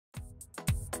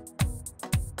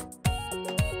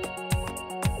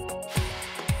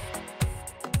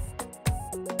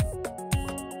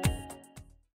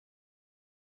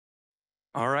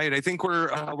All right, I think we're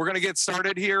going to get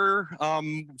started here.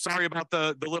 Sorry about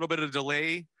the little bit of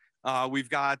delay. We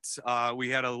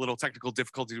had a little technical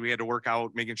difficulty we had to work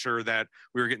out, making sure that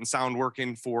we were getting sound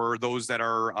working for those that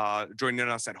are joining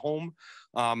us at home.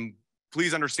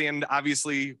 Please understand,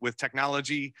 obviously, with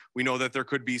technology, we know that there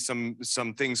could be some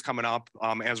things coming up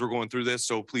as we're going through this,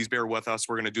 so please bear with us.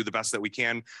 We're going to do the best that we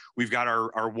can. We've got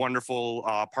our wonderful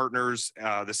partners,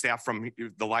 the staff from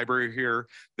the library here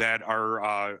that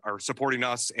are supporting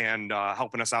us and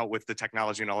helping us out with the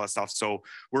technology and all that stuff, so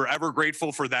we're ever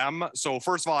grateful for them. So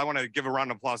first of all, I want to give a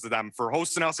round of applause to them for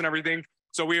hosting us and everything,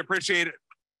 so we appreciate it.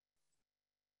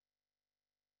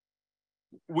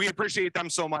 We appreciate them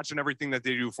so much and everything that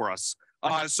they do for us.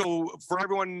 So for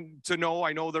everyone to know,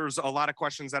 I know there's a lot of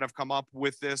questions that have come up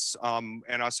with this and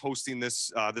us hosting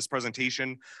this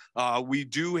presentation. We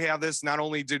do have this, not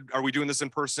only are we doing this in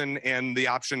person and the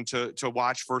option to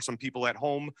watch for some people at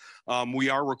home, we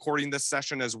are recording this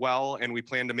session as well, and we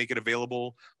plan to make it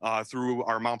available through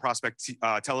our Mount Prospect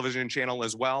television channel,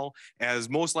 as well as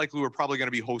most likely we're probably going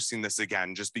to be hosting this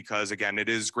again, just because, again, it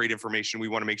is great information. We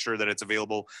want to make sure that it's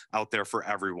available out there for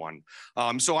everyone.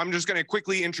 So I'm just going to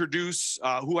quickly introduce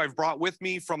who I've brought with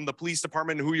me from the police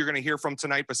department, who you're going to hear from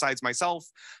tonight besides myself.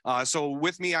 So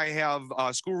with me, I have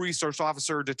School Resource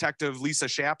Officer Detective Lisa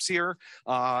Shaps here.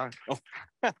 You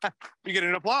get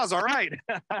an applause, all right.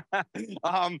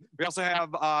 We also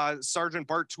have Sergeant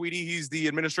Bart Tweedy. He's the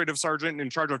Administrative Sergeant in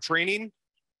charge of training.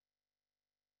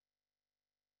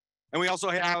 And we also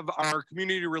have our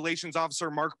Community Relations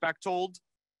Officer, Mark Bechtold.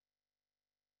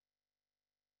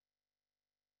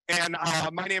 And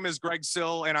my name is Greg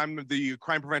Sill, and I'm the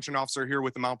Crime Prevention Officer here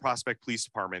with the Mount Prospect Police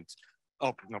Department.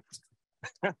 Oh, no.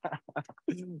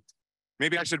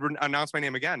 Maybe I should announce my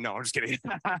name again. No, I'm just kidding.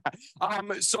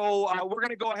 So we're going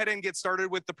to go ahead and get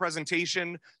started with the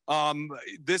presentation.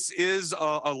 This is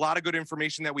a lot of good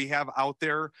information that we have out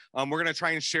there. We're going to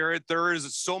try and share it. There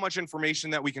is so much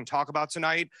information that we can talk about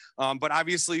tonight. But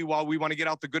obviously, while we want to get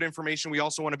out the good information, we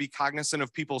also want to be cognizant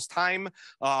of people's time.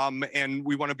 And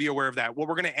we want to be aware of that. What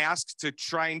we're going to ask to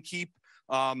try and keep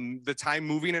the time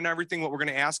moving and everything, what we're going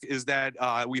to ask is that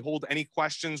we hold any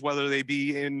questions, whether they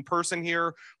be in person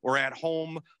here or at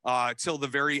home, till the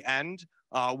very end.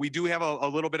 We do have a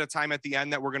little bit of time at the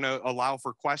end that we're going to allow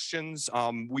for questions.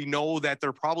 We know that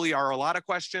there probably are a lot of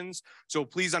questions, so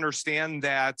please understand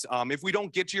that if we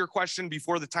don't get to your question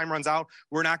before the time runs out,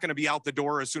 we're not going to be out the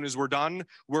door as soon as we're done.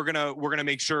 We're gonna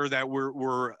make sure that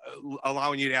we're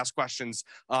allowing you to ask questions.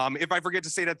 If I forget to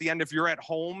say it at the end, if you're at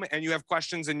home and you have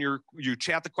questions and you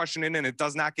chat the question in and it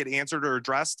does not get answered or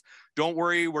addressed, don't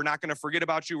worry, we're not going to forget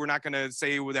about you. We're not going to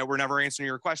say that we're never answering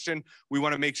your question. We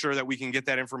want to make sure that we can get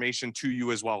that information to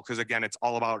you as well, because again, it's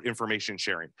all about information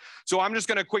sharing. So I'm just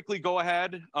going to quickly go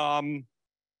ahead. Hold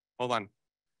on.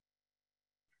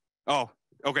 Oh,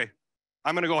 okay.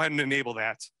 I'm going to go ahead and enable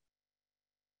that.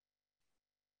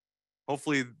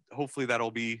 Hopefully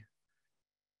that'll be.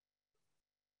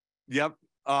 Yep.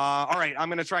 All right. I'm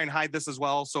going to try and hide this as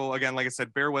well. So again, like I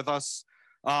said, bear with us.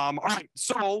 All right.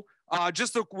 So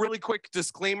just a really quick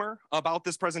disclaimer about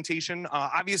this presentation.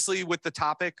 Obviously, with the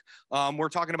topic, we're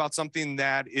talking about something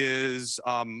that is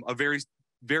a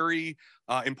very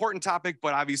important topic,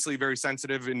 but obviously very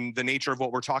sensitive in the nature of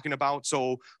what we're talking about.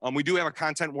 So we do have a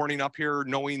content warning up here,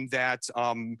 knowing that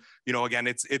again,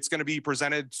 it's going to be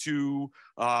presented to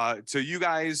you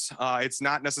guys. It's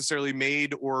not necessarily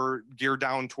made or geared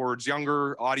down towards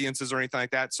younger audiences or anything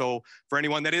like that. So for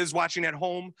anyone that is watching at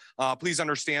home, please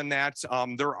understand that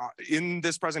in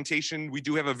this presentation, we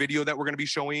do have a video that we're going to be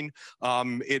showing.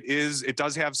 It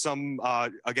does have some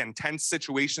again, tense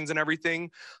situations and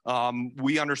everything.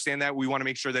 We understand that. We want to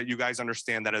make sure that you guys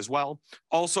understand that as well.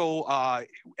 Also,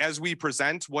 as we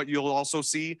present, what you'll also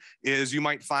see is you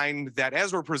might find that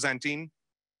as we're presenting,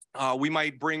 we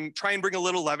might try and bring a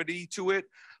little levity to it.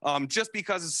 Just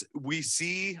because we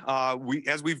see,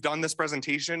 as we've done this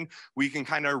presentation, we can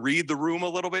kind of read the room a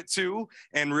little bit too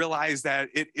and realize that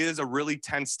it is a really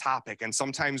tense topic. And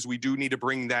sometimes we do need to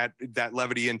bring that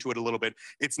levity into it a little bit.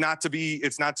 It's not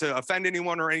to offend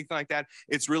anyone or anything like that.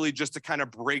 It's really just to kind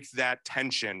of break that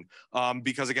tension.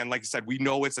 Because again, like I said, we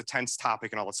know it's a tense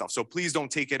topic and all that stuff. So please don't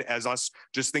take it as us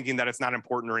just thinking that it's not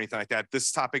important or anything like that.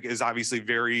 This topic is obviously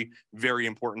very, very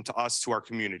important to us, to our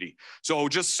community. So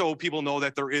just so people know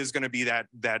that there is going to be that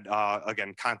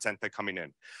again, content that coming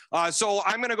in. So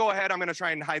I'm going to go ahead. I'm going to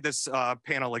try and hide this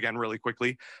panel again really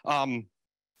quickly.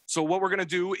 So what we're going to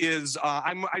do is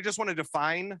I just want to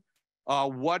define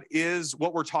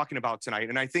what we're talking about tonight.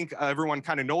 And I think everyone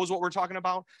kind of knows what we're talking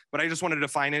about, but I just wanted to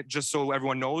define it just so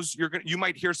everyone knows. You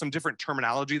might hear some different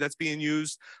terminology that's being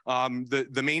used.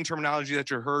 The main terminology that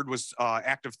you heard was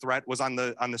active threat was on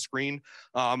the screen.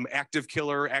 Active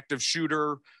killer, active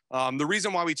shooter. The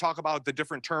reason why we talk about the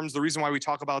different terms, the reason why we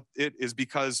talk about it is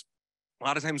because a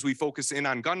lot of times we focus in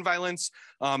on gun violence,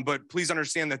 but please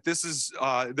understand that this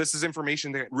is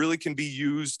information that really can be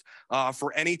used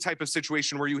for any type of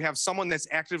situation where you have someone that's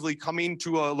actively coming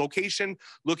to a location,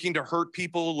 looking to hurt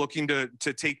people, looking to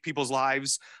take people's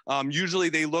lives. Usually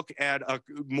they look at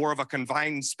more of a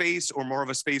confined space or more of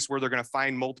a space where they're going to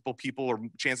find multiple people or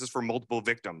chances for multiple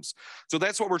victims. So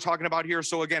that's what we're talking about here.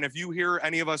 So again, if you hear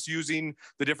any of us using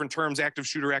the different terms, active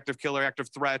shooter, active killer,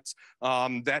 active threat,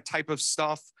 that type of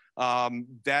stuff,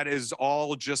 that is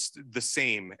all just the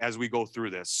same as we go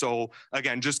through this. So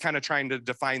again, just kind of trying to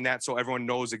define that so everyone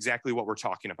knows exactly what we're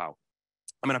talking about.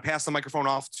 I'm going to pass the microphone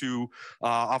off to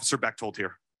Officer Bechtold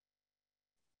here.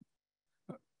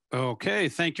 Okay,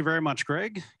 thank you very much,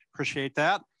 Greg. Appreciate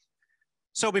that.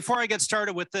 So before I get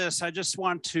started with this, I just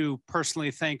want to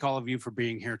personally thank all of you for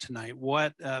being here tonight.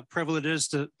 What a privilege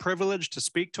to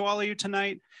speak to all of you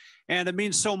tonight. And it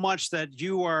means so much that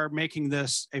you are making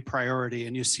this a priority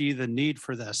and you see the need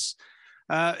for this.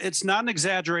 It's not an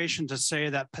exaggeration to say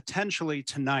that potentially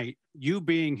tonight, you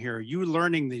being here, you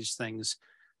learning these things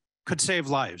could save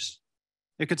lives.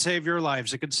 It could save your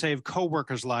lives. It could save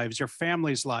coworkers' lives, your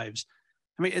family's lives.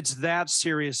 I mean, it's that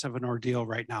serious of an ordeal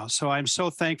right now. So I'm so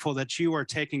thankful that you are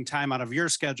taking time out of your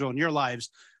schedule and your lives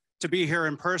to be here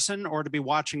in person or to be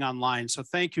watching online. So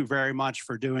thank you very much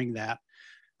for doing that.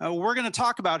 What we're going to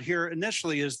talk about here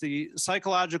initially is the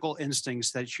psychological instincts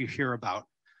that you hear about,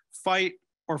 fight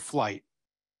or flight.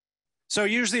 So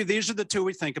usually these are the two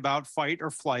we think about, fight or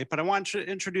flight, but I want to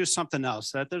introduce something else,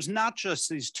 that there's not just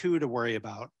these two to worry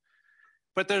about,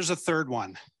 but there's a third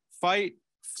one, fight,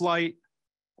 flight,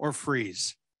 or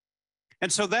freeze.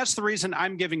 And so that's the reason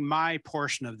I'm giving my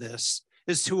portion of this,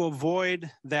 is to avoid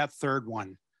that third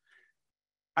one.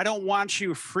 I don't want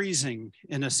you freezing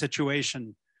in a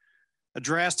situation, a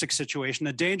drastic situation,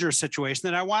 a dangerous situation,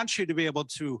 that I want you to be able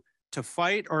to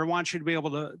fight, or I want you to be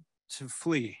able to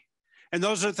flee. And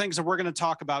those are the things that we're going to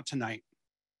talk about tonight.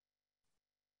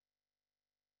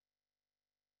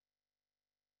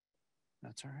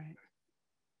 That's all right.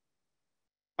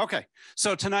 Okay,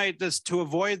 so tonight, to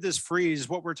avoid this freeze,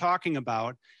 what we're talking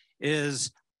about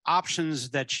is options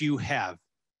that you have.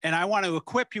 And I want to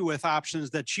equip you with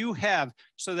options that you have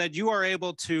so that you are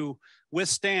able to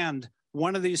withstand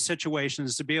one of these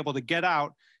situations, to be able to get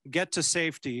out, get to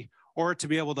safety, or to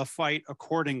be able to fight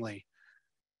accordingly.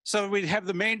 So we have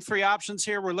the main three options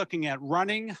here. We're looking at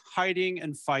running, hiding,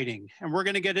 and fighting. And we're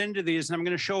going to get into these, and I'm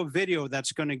going to show a video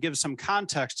that's going to give some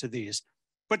context to these.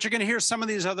 But you're going to hear some of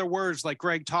these other words like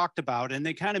Greg talked about, and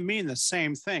they kind of mean the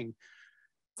same thing.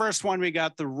 First one, we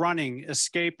got the running,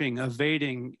 escaping,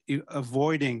 evading,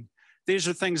 avoiding. These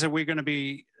are things that we're going to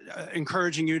be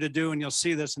encouraging you to do, and you'll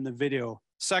see this in the video.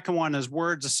 Second one is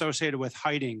words associated with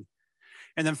hiding.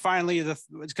 And then finally, it's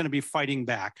going to be fighting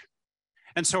back.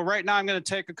 And so right now, I'm going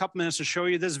to take a couple minutes to show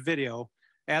you this video,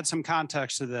 add some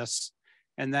context to this,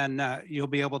 and then you'll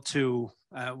be able to,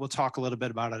 we'll talk a little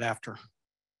bit about it after.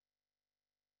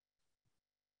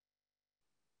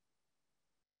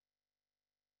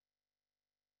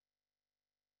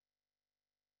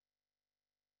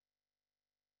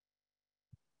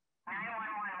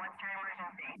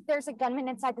 There's a gunman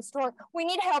inside the store. We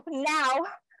need help now.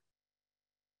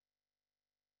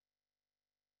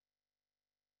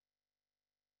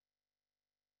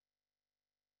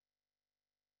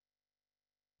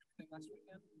 Last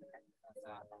weekend.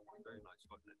 Very nice,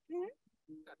 wasn't it?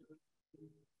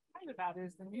 About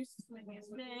is the new system,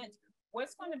 isn't it?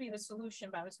 What's going to be the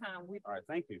solution by the time we? All right,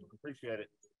 thank you. Appreciate it.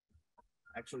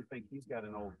 Actually, think he's got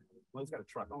an old. Well, he's got a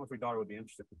truck. I don't know if your daughter would be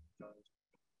interested.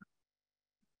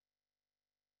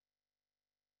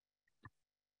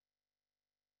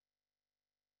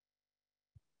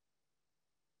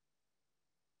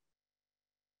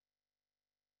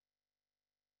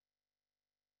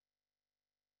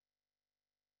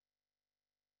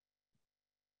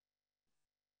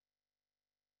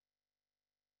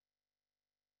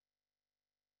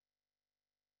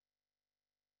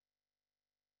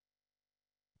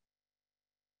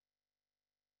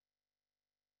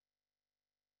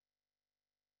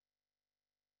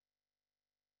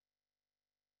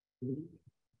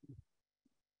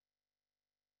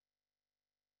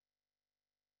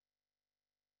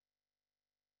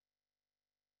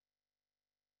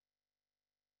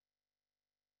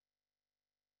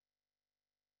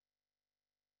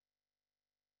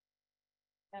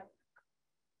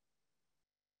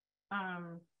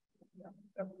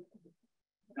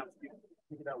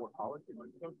 Figure out what college you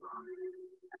want to go to.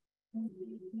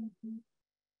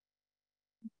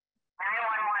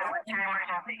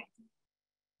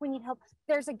 We need help.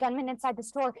 There's a gunman inside the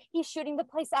store. He's shooting the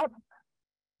place up.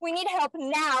 We need help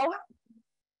now.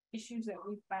 Issues that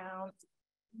we found.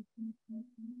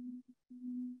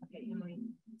 Okay, Emily,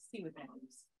 see what that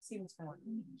is. See what's going on.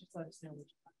 Just let us know what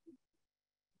it's going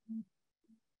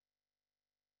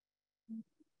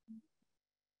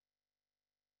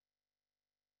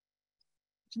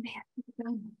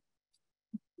on.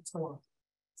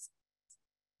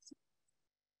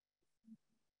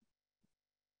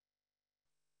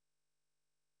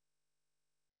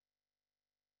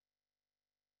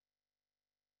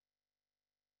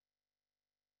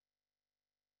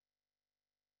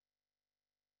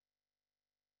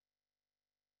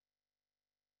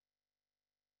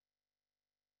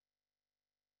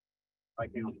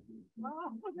 Like you.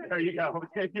 There you go.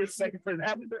 You're safe for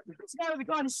that. It's gotta be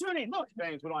gone shooting. Look,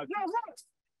 James, we don't have no, look.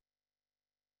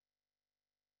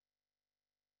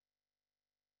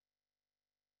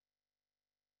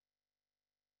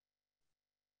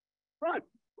 Run,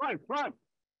 run, run.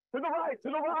 To the right,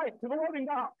 to the right, to the loading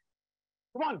dock.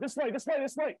 Come on, this way, this way,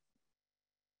 this way.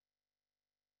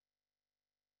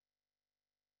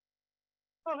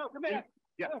 Oh, no, come here.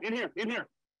 Yeah, in here, in here.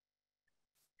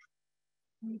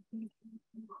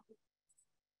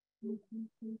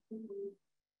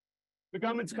 The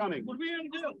gunman's coming. What are we gonna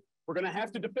do? We're gonna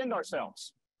have to defend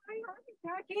ourselves. I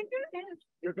can't do this.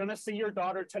 You're gonna see your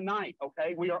daughter tonight,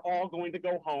 okay? We are all going to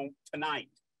go home tonight.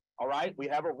 All right? We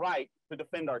have a right to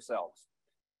defend ourselves.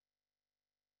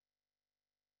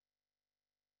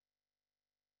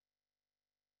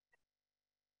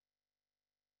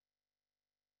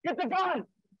 Get the gun!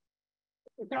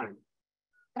 Get the gun!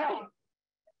 Hey!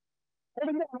 Hold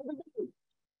it down, hold it down.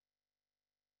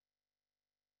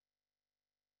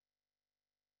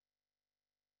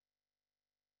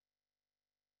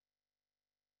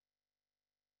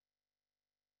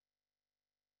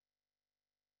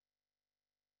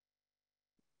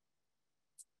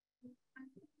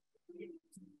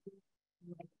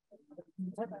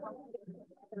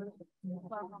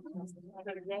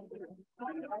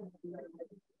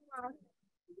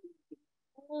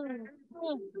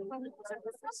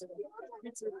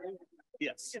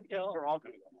 Yes, we're all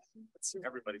going to go.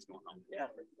 Everybody's going home. Yeah.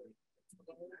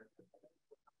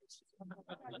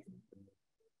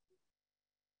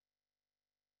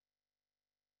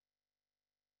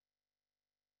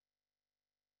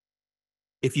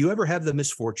 If you ever have the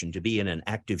misfortune to be in an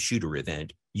active shooter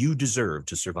event, you deserve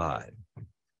to survive.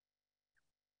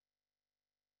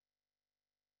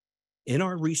 In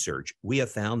our research, we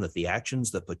have found that the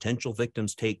actions that potential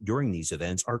victims take during these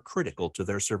events are critical to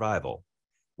their survival.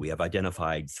 We have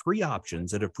identified 3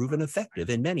 options that have proven effective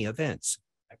in many events.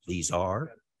 These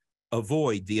are: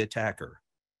 avoid the attacker,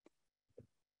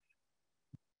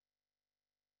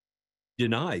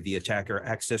 deny the attacker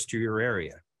access to your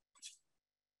area,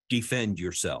 defend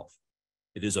yourself.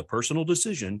 It is a personal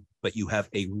decision, but you have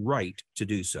a right to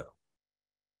do so.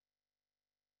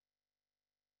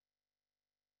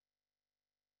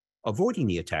 Avoiding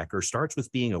the attacker starts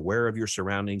with being aware of your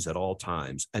surroundings at all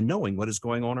times and knowing what is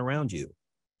going on around you.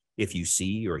 If you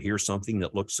see or hear something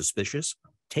that looks suspicious,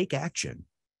 take action.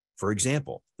 For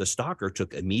example, the stalker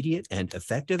took immediate and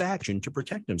effective action to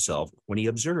protect himself when he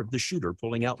observed the shooter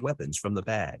pulling out weapons from the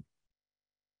bag.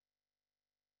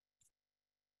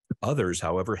 Others,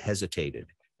 however,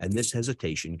 hesitated, and this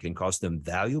hesitation can cost them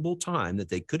valuable time that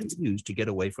they could have used to get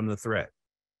away from the threat.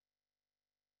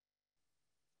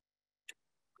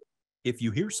 If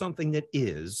you hear something that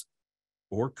is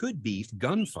or could be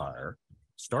gunfire,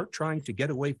 start trying to get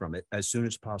away from it as soon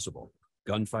as possible.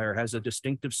 Gunfire has a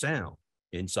distinctive sound.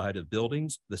 Inside of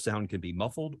buildings, the sound can be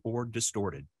muffled or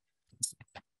distorted.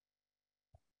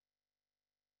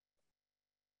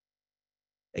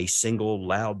 A single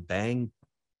loud bang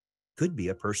could be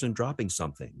a person dropping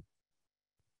something,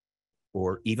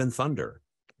 or even thunder.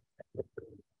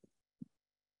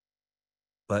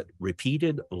 But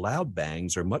repeated loud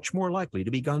bangs are much more likely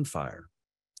to be gunfire.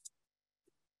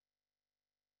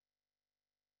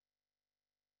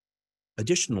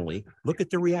 Additionally, look at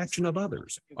the reaction of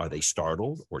others. Are they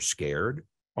startled or scared?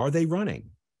 Are they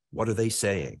running? What are they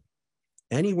saying?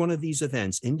 Any one of these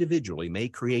events individually may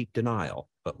create denial,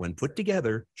 but when put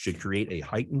together, should create a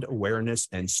heightened awareness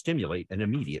and stimulate an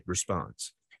immediate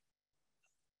response.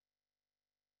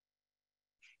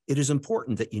 It is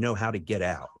important that you know how to get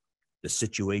out. The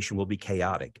situation will be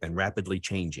chaotic and rapidly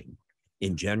changing.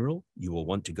 In general, you will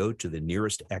want to go to the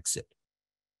nearest exit.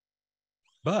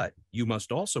 But you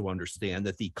must also understand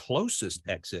that the closest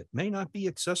exit may not be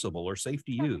accessible or safe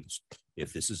to use.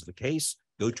 If this is the case,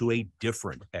 go to a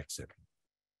different exit.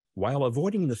 While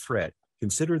avoiding the threat,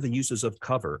 consider the uses of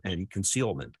cover and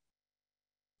concealment.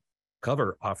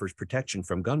 Cover offers protection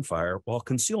from gunfire, while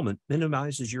concealment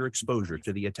minimizes your exposure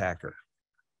to the attacker.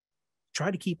 Try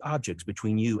to keep objects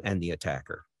between you and the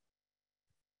attacker.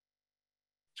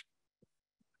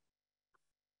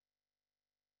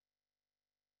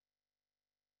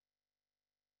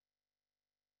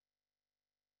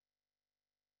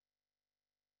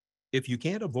 If you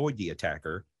can't avoid the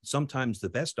attacker, sometimes the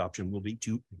best option will be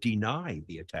to deny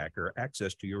the attacker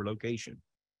access to your location.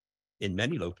 In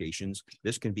many locations,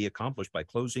 this can be accomplished by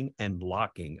closing and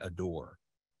locking a door,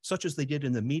 such as they did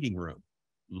in the meeting room.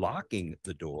 Locking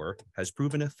the door has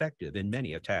proven effective in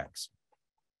many attacks.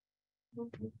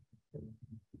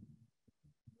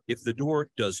 If the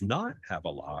door does not have a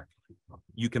lock,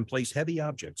 you can place heavy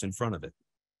objects in front of it.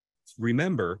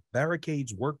 Remember,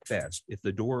 barricades work best if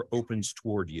the door opens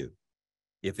toward you.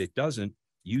 If it doesn't,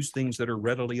 use things that are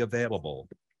readily available,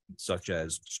 such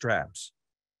as straps,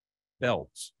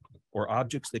 belts, or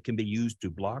objects that can be used to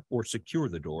block or secure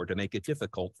the door to make it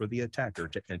difficult for the attacker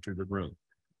to enter the room.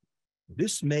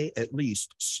 This may at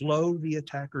least slow the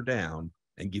attacker down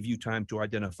and give you time to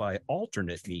identify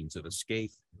alternate means of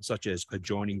escape, such as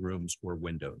adjoining rooms or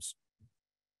windows.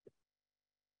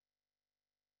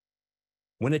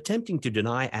 When attempting to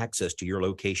deny access to your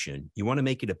location, you want to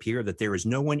make it appear that there is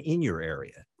no one in your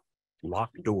area.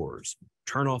 Lock doors,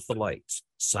 turn off the lights,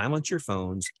 silence your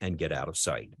phones, and get out of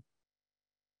sight.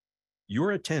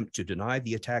 Your attempt to deny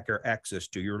the attacker access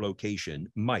to your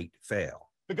location might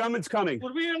fail. The gunman's coming.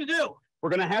 What are we going to do?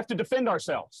 We're going to have to defend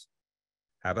ourselves.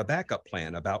 Have a backup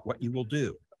plan about what you will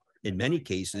do. In many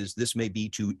cases, this may be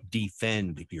to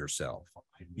defend yourself.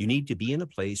 You need to be in a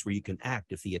place where you can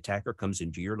act if the attacker comes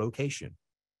into your location.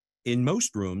 In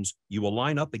most rooms, you will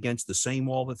line up against the same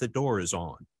wall that the door is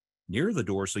on, near the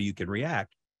door so you can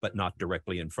react, but not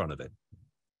directly in front of it.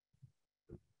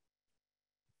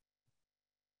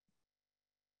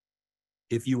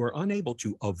 If you are unable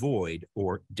to avoid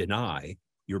or deny,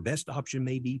 your best option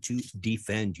may be to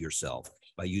defend yourself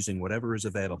by using whatever is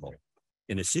available.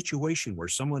 In a situation where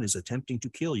someone is attempting to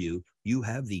kill you, you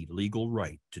have the legal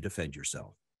right to defend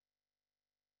yourself.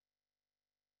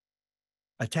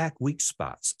 Attack weak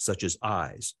spots such as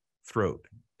eyes, throat,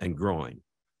 and groin.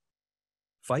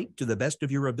 Fight to the best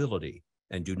of your ability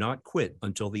and do not quit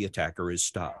until the attacker is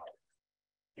stopped.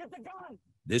 Get the gun!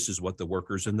 This is what the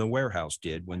workers in the warehouse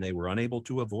did when they were unable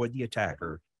to avoid the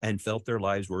attacker and felt their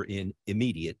lives were in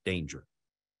immediate danger.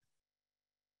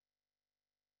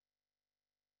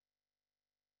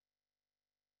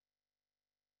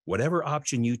 Whatever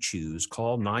option you choose,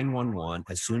 call 911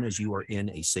 as soon as you are in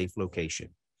a safe location.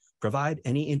 Provide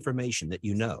any information that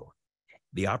you know.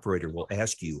 The operator will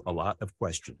ask you a lot of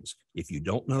questions. If you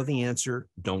don't know the answer,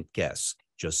 don't guess.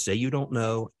 Just say you don't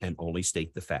know and only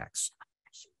state the facts.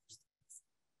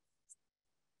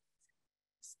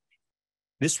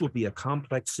 This will be a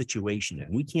complex situation,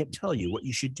 and we can't tell you what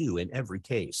you should do in every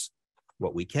case.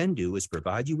 What we can do is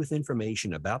provide you with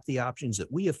information about the options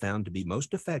that we have found to be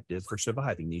most effective for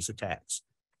surviving these attacks.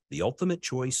 The ultimate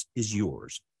choice is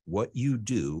yours. What you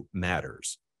do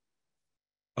matters.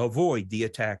 Avoid the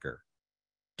attacker.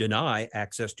 Deny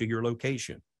access to your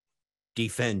location.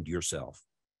 Defend yourself.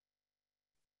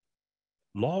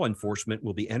 Law enforcement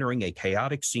will be entering a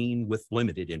chaotic scene with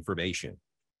limited information.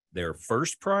 Their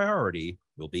first priority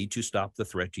will be to stop the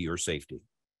threat to your safety.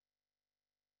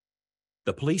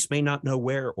 The police may not know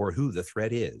where or who the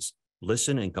threat is.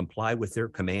 Listen and comply with their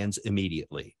commands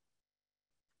immediately.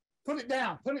 Put it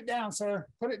down, sir.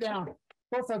 Put it down.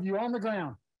 Both of you on the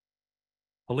ground.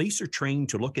 Police are trained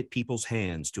to look at people's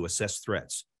hands to assess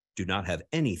threats. Do not have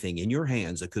anything in your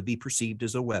hands that could be perceived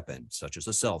as a weapon, such as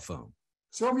a cell phone.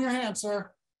 Show me your hands,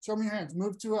 sir. Show me your hands.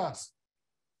 Move to us.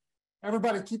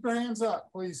 Everybody, keep your hands up,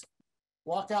 please.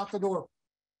 Walk out the door.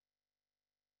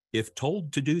 If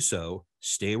told to do so,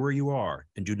 stay where you are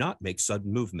and do not make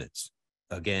sudden movements.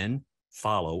 Again,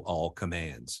 follow all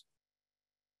commands.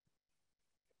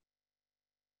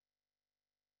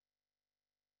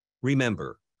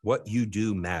 Remember, what you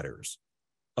do matters.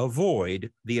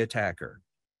 Avoid the attacker.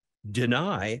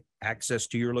 Deny access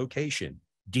to your location.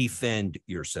 Defend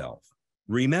yourself.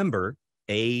 Remember,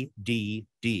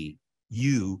 ADD.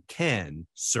 You can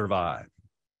survive.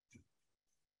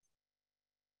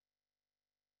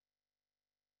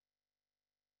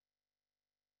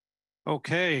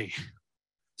 Okay.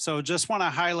 So just want to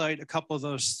highlight a couple of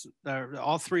those,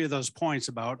 all three of those points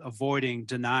about avoiding,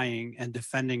 denying, and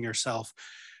defending yourself.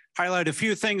 highlight a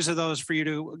few things of those for you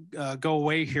to go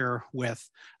away here with.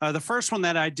 The first one,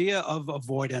 that idea of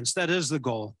avoidance, that is the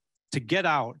goal, to get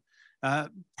out.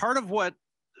 Part of what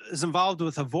is involved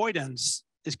with avoidance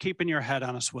is keeping your head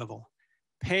on a swivel,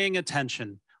 paying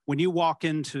attention. When you walk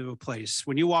into a place,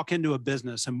 when you walk into a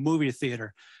business, a movie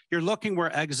theater, you're looking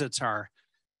where exits are.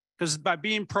 Because by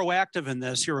being proactive in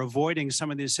this, you're avoiding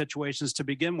some of these situations to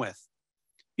begin with.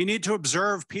 You need to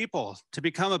observe people to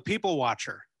become a people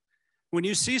watcher. When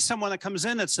you see someone that comes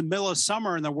in, it's the middle of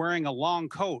summer and they're wearing a long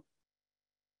coat,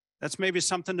 that's maybe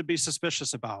something to be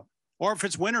suspicious about. Or if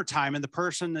it's wintertime and the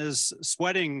person is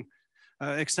sweating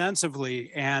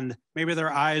extensively and maybe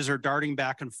their eyes are darting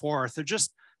back and forth, they're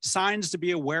just signs to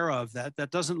be aware of that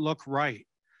doesn't look right.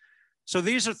 So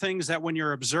these are things that when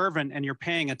you're observant and you're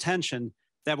paying attention,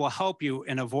 that will help you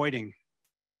in avoiding.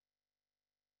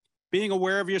 Being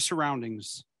aware of your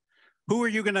surroundings. Who are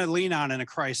you going to lean on in a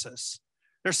crisis?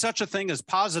 There's such a thing as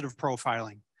positive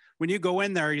profiling. When you go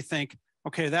in there, you think,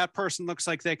 okay, that person looks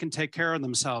like they can take care of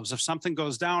themselves. If something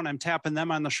goes down, I'm tapping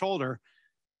them on the shoulder,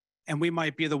 and we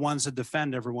might be the ones that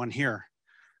defend everyone here.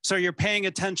 So you're paying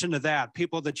attention to that,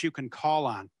 people that you can call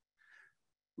on.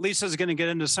 Lisa's going to get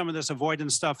into some of this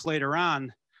avoidance stuff later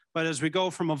on, but as we go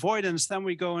from avoidance, then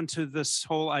we go into this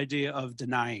whole idea of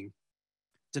denying.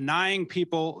 Denying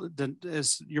people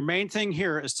is your main thing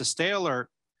here is to stay alert,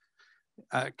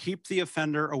 keep the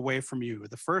offender away from you.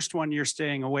 The first one, you're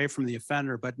staying away from the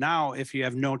offender, but now if you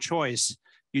have no choice,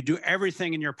 you do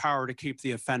everything in your power to keep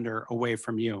the offender away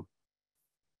from you.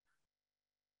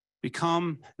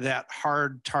 Become that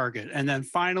hard target. And then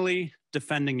finally,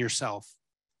 defending yourself.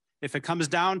 If it comes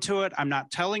down to it, I'm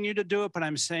not telling you to do it, but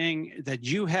I'm saying that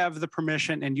you have the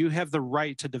permission and you have the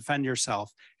right to defend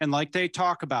yourself. And like they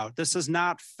talk about, this is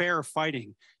not fair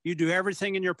fighting. You do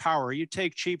everything in your power. You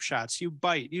take cheap shots, you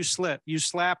bite, you slip, you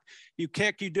slap, you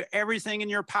kick, you do everything in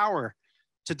your power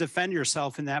to defend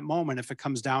yourself in that moment if it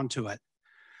comes down to it.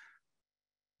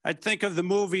 I think of the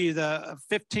movie, the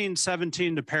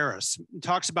 1517 to Paris. It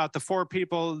talks about the 4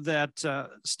 people that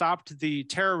stopped the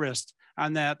terrorist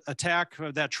on that attack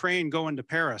of that train going to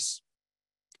Paris.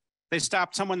 They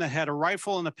stopped someone that had a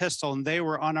rifle and a pistol, and they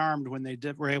were unarmed when they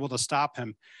were able to stop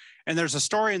him. And there's a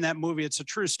story in that movie, it's a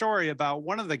true story, about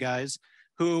one of the guys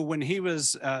who, when he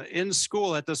was in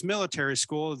school at this military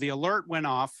school, the alert went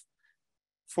off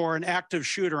for an active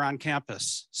shooter on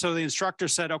campus. So the instructor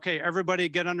said, okay, everybody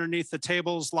get underneath the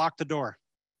tables, lock the door.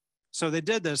 So they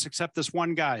did this, except this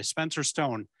one guy, Spencer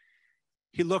Stone.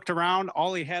 He looked around,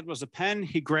 all he had was a pen.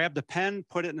 He grabbed a pen,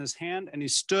 put it in his hand, and he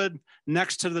stood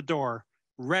next to the door,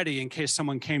 ready in case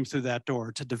someone came through that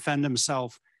door to defend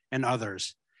himself and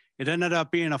others. It ended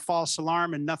up being a false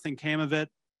alarm and nothing came of it.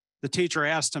 The teacher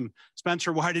asked him,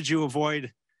 Spencer, why did you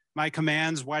avoid my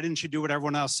commands? Why didn't you do what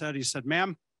everyone else said? He said,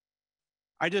 ma'am,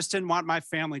 I just didn't want my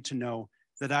family to know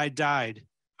that I died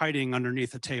hiding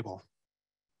underneath a table.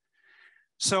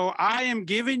 So I am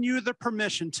giving you the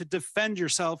permission to defend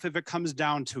yourself if it comes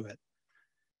down to it.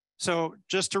 So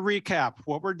just to recap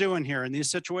what we're doing here in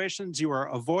these situations, you are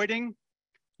avoiding,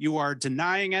 you are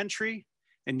denying entry,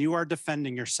 and you are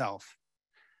defending yourself.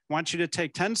 I want you to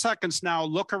take 10 seconds now,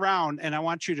 look around, and I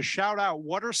want you to shout out,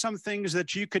 what are some things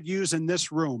that you could use in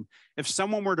this room if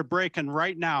someone were to break in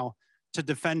right now to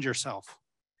defend yourself?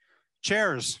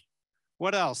 Chairs,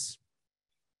 what else?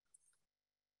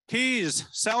 Keys,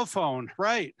 cell phone,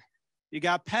 right. You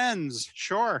got pens,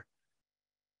 sure.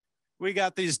 We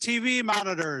got these TV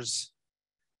monitors.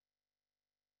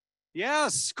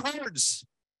 Yes, cords.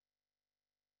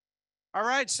 All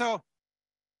right, so.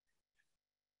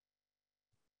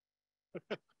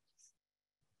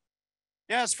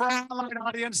 Yes, for our online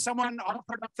audience, someone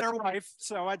offered up their wife,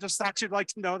 so I just thought you'd like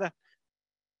to know that.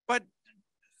 But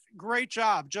great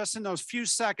job. Just in those few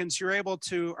seconds, you're able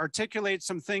to articulate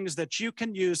some things that you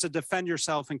can use to defend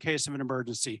yourself in case of an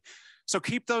emergency. So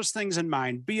keep those things in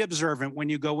mind. Be observant when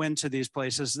you go into these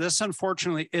places. This,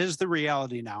 unfortunately, is the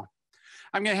reality now.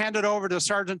 I'm going to hand it over to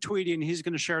Sergeant Tweedy, and he's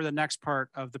going to share the next part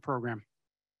of the program.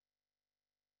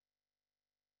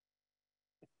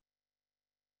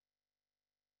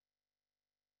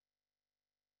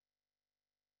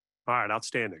 All right,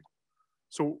 outstanding.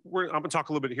 So I'm going to talk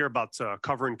a little bit here about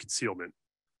cover and concealment.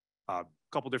 A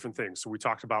couple different things. So we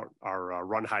talked about our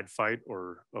run, hide, fight,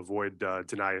 or avoid,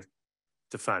 deny,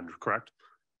 defend, correct?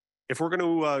 If we're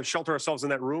going to shelter ourselves in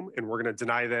that room and we're going to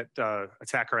deny that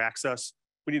attacker access,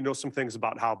 we need to know some things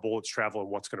about how bullets travel and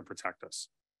what's going to protect us.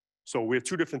 So we have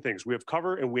 2 different things. We have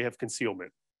cover and we have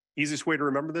concealment. Easiest way to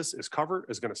remember this is cover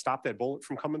is going to stop that bullet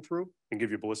from coming through and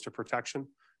give you ballistic protection.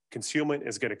 Concealment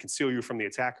is going to conceal you from the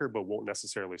attacker, but won't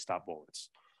necessarily stop bullets.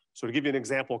 So to give you an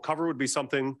example, cover would be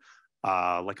something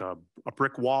like a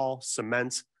brick wall,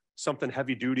 cement, something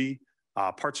heavy duty.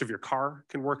 Parts of your car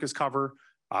can work as cover.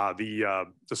 The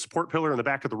support pillar in the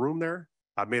back of the room there,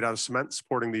 made out of cement,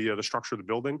 supporting the structure of the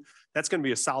building. That's going to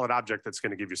be a solid object that's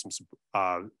going to give you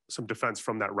some defense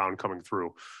from that round coming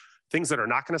through. Things that are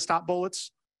not going to stop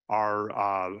bullets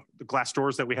are the glass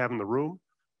doors that we have in the room.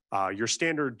 Your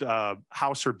standard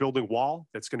house or building wall,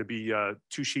 that's going to be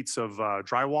 2 sheets of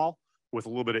drywall with a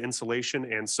little bit of insulation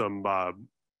and some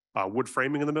wood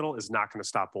framing in the middle, is not going to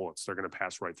stop bullets. They're going to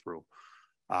pass right through.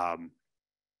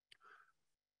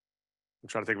 I'm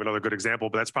trying to think of another good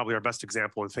example, but that's probably our best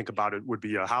example to think about. It would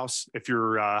be a house. If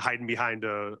you're hiding behind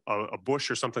a bush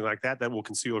or something like that, that will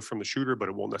conceal it from the shooter, but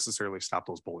it won't necessarily stop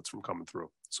those bullets from coming through.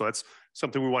 So that's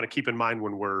something we want to keep in mind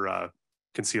when we're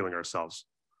concealing ourselves.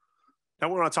 Now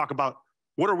we want to talk about,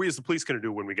 what are we as the police going to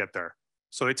do when we get there?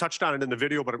 So they touched on it in the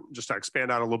video, but just to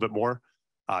expand on it a little bit more.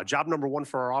 Job number 1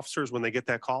 for our officers when they get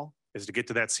that call is to get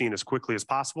to that scene as quickly as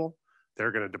possible.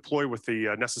 They're going to deploy with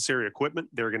the necessary equipment.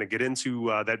 They're going to get into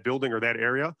that building or that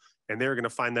area, and they're going to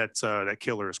find that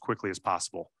killer as quickly as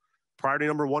possible. Priority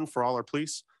number 1 for all our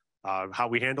police, how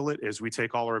we handle it is we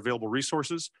take all our available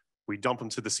resources, we dump them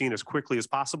to the scene as quickly as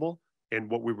possible. And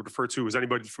what we would refer to, as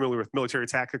anybody familiar with military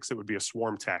tactics, it would be a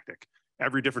swarm tactic.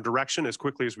 Every different direction as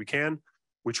quickly as we can.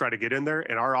 We try to get in there,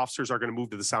 and our officers are going to move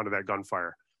to the sound of that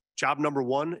gunfire. Job number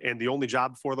 1, and the only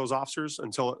job for those officers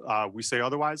until we say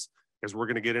otherwise, is we're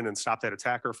going to get in and stop that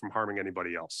attacker from harming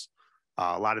anybody else.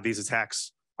 A lot of these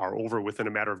attacks are over within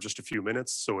a matter of just a few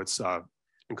minutes. So it's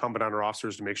incumbent on our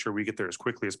officers to make sure we get there as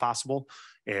quickly as possible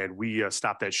and we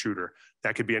stop that shooter.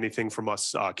 That could be anything from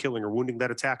us killing or wounding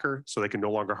that attacker so they can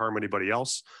no longer harm anybody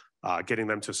else, getting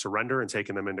them to surrender and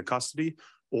taking them into custody.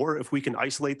 Or if we can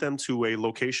isolate them to a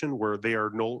location where they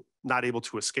are not able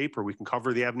to escape, or we can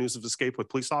cover the avenues of escape with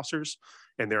police officers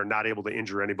and they're not able to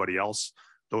injure anybody else.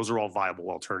 Those are all viable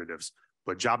alternatives,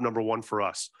 but job number 1 for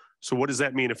us. So what does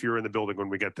that mean if you're in the building when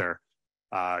we get there?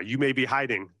 You may be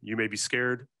hiding, you may be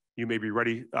scared, you may be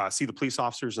ready, see the police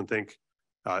officers and think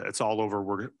it's all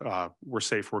over, we're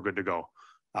safe, we're good to go.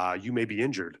 You may be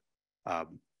injured.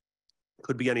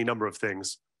 Could be any number of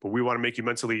things, but we want to make you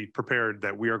mentally prepared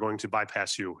that we are going to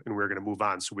bypass you and we're going to move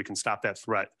on so we can stop that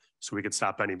threat, so we can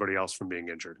stop anybody else from being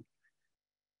injured.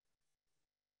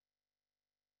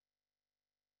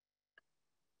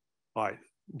 All right,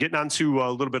 getting on to a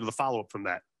little bit of the follow-up from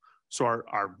that. So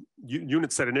our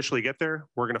units that initially get there,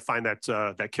 we're going to find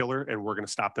that killer and we're going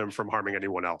to stop them from harming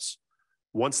anyone else.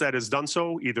 Once that is done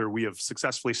so, either we have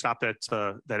successfully stopped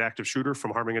that active shooter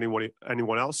from harming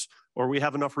anyone else, or we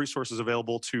have enough resources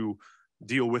available to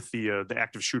deal with the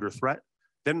active shooter threat.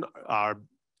 Then our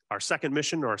second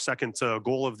mission, or our second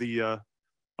goal of the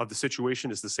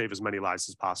situation, is to save as many lives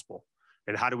as possible.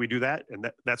 And how do we do that? And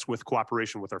that's with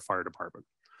cooperation with our fire department.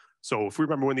 So if we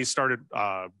remember when these started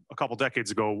a couple decades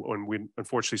ago, when we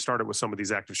unfortunately started with some of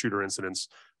these active shooter incidents,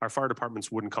 our fire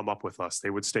departments wouldn't come up with us.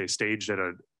 They would stay staged at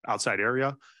an outside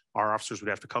area. Our officers would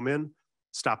have to come in,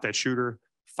 stop that shooter,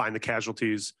 find the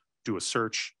casualties, do a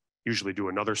search, usually do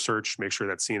another search, make sure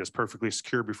that scene is perfectly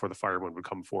secure before the firemen would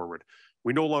come forward.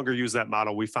 We no longer use that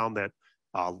model. We found that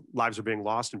lives are being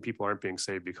lost and people aren't being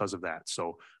saved because of that.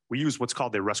 So we use what's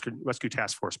called the rescue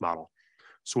task force model.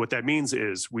 So what that means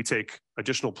is we take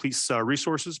additional police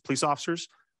resources, police officers,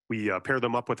 we pair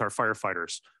them up with our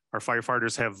firefighters. Our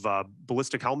firefighters have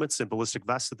ballistic helmets and ballistic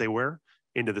vests that they wear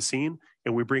into the scene,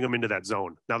 and we bring them into that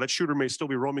zone. Now that shooter may still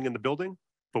be roaming in the building,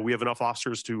 but we have enough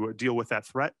officers to deal with that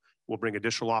threat. We'll bring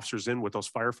additional officers in with those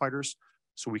firefighters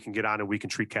so we can get on and we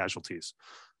can treat casualties.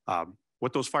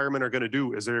 What those firemen are going to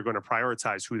do is they're going to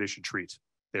prioritize who they should treat.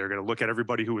 They're going to look at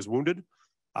everybody who is wounded.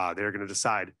 They're going to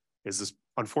decide,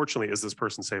 unfortunately, is this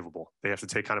person savable? They have to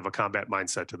take kind of a combat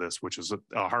mindset to this, which is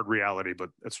a hard reality, but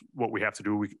that's what we have to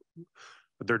do.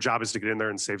 Their job is to get in there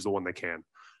and save the one they can.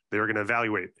 They're going to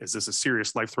evaluate, is this a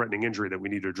serious life-threatening injury that we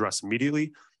need to address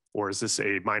immediately? Or is this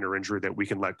a minor injury that we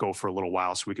can let go for a little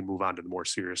while so we can move on to the more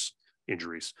serious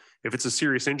injuries? If it's a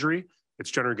serious injury, it's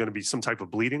generally going to be some type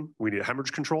of bleeding. We need a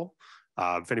hemorrhage control.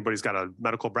 If anybody's got a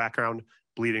medical background,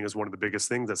 bleeding is one of the biggest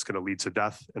things that's going to lead to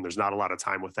death. And there's not a lot of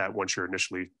time with that once you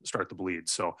initially start the bleed.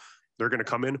 So they're going to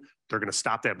come in, they're going to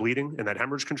stop that bleeding and that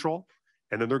hemorrhage control.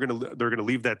 And then they're going to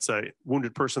leave that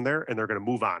wounded person there and they're going to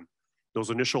move on.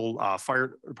 Those initial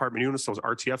fire department units, those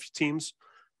RTF teams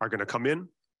are going to come in.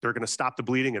 They're going to stop the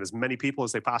bleeding in as many people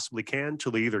as they possibly can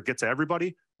till they either get to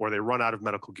everybody or they run out of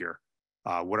medical gear,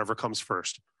 whatever comes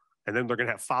first. And then they're going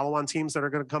to have follow-on teams that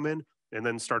are going to come in and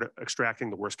then start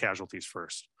extracting the worst casualties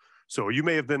first. So you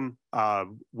may have been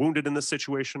wounded in this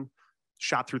situation,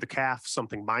 shot through the calf,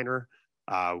 something minor,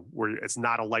 where it's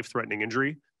not a life-threatening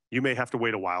injury. you may have to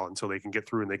wait a while until they can get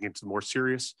through and they can get to the more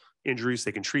serious injuries.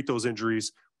 They can treat those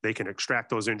injuries, they can extract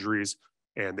those injuries,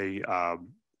 and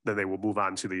then they will move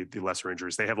on to the lesser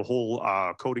injuries. They have a whole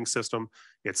coding system.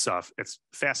 It's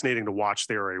fascinating to watch.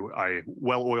 They're a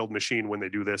well-oiled machine when they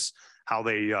do this, how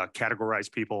they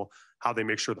categorize people, how they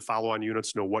make sure the follow-on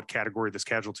units know what category this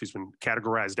casualty's been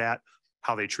categorized at,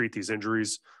 how they treat these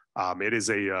injuries.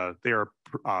 They are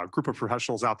a group of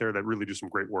professionals out there that really do some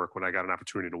great work when I got an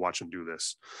opportunity to watch them do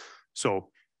this. So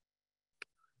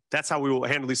that's how we will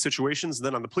handle these situations.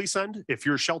 Then on the police end, if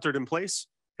you're sheltered in place,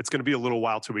 it's going to be a little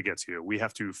while till we get to you. We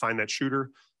have to find that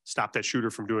shooter, stop that shooter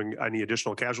from doing any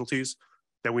additional casualties.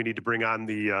 Then we need to bring on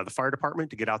the fire department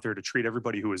to get out there to treat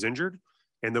everybody who is injured.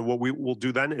 And then what we will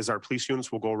do then is our police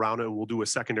units will go around and we'll do a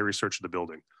secondary search of the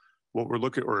building. What we're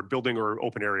looking, or a building or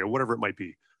open area, whatever it might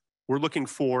be. We're looking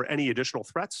for any additional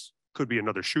threats. Could be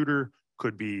another shooter,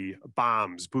 could be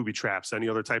bombs, booby traps, any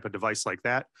other type of device like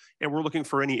that. And we're looking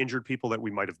for any injured people that we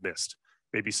might have missed.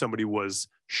 Maybe somebody was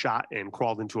shot and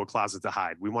crawled into a closet to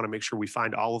hide. We want to make sure we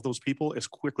find all of those people as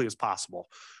quickly as possible.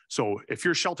 So if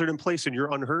you're sheltered in place and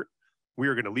you're unhurt, we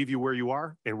are going to leave you where you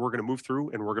are and we're going to move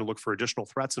through and we're going to look for additional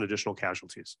threats and additional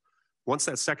casualties. Once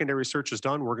that secondary search is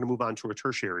done, we're going to move on to a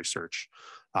tertiary search.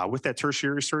 With that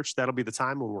tertiary search, that'll be the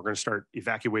time when we're going to start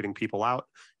evacuating people out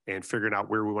and figuring out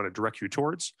where we want to direct you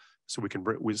towards so we can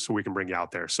bring you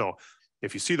out there. So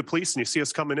if you see the police and you see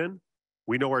us coming in,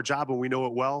 we know our job and we know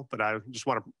it well, but I just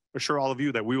want to assure all of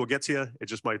you that we will get to you. It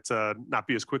just might not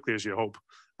be as quickly as you hope.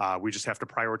 We just have to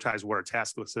prioritize what our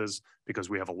task list is because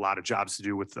we have a lot of jobs to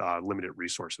do with limited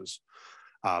resources.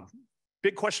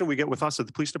 Big question we get with us at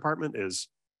the police department is,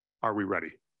 are we ready?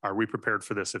 Are we prepared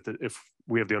for this if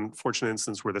we have the unfortunate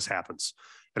instance where this happens?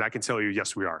 And I can tell you,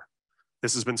 yes, we are.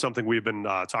 This has been something we've been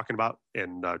talking about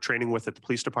and training with at the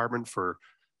police department for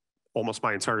almost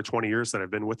my entire 20 years that I've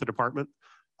been with the department.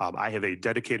 I have a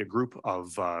dedicated group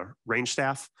of range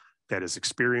staff that is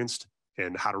experienced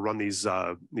in how to run these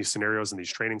scenarios and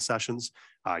these training sessions.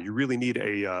 You really need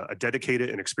a dedicated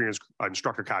and experienced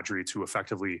instructor cadre to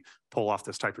effectively pull off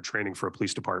this type of training for a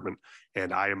police department.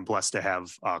 And I am blessed to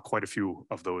have quite a few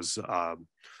of those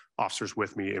officers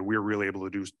with me, and we're really able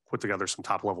to put together some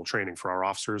top level training for our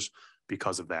officers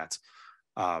because of that.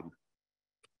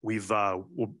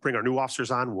 We'll bring our new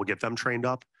officers on, we'll get them trained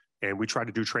up, and we try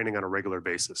to do training on a regular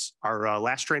basis. Our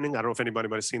last training, I don't know if anybody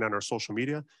might have seen on our social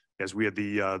media, as we had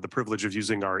the privilege of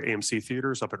using our AMC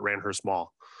theaters up at Randhurst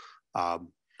Mall.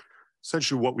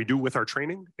 Essentially what we do with our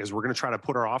training is we're gonna try to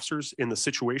put our officers in the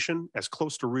situation as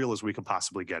close to real as we can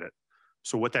possibly get it.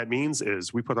 So what that means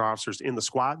is we put our officers in the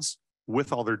squads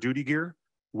with all their duty gear,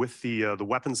 with the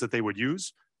weapons that they would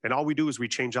use. And all we do is we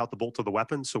change out the bolt of the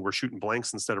weapon. So we're shooting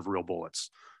blanks instead of real bullets.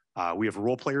 We have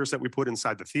role players that we put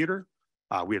inside the theater.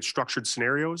 We had structured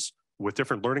scenarios with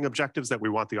different learning objectives that we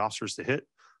want the officers to hit.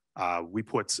 We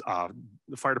put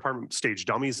the fire department stage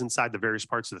dummies inside the various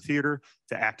parts of the theater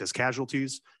to act as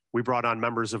casualties. We brought on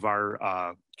members of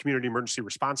our community emergency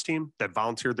response team that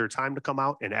volunteered their time to come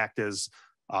out and act as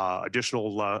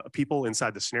additional people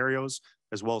inside the scenarios,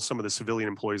 as well as some of the civilian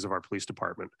employees of our police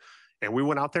department. And we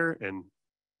went out there and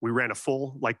we ran a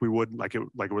full like we would, like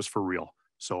it was for real.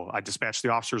 So I dispatched the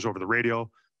officers over the radio.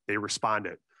 They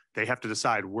responded. They have to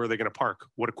decide where they're going to park.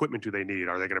 What equipment do they need?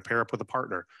 Are they going to pair up with a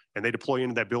partner? And they deploy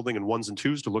into that building in ones and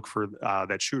twos to look for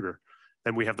that shooter.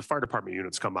 Then we have the fire department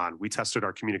units come on. We tested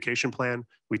our communication plan.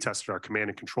 We tested our command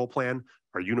and control plan,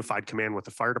 our unified command with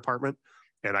the fire department.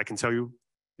 And I can tell you,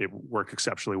 it worked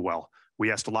exceptionally well.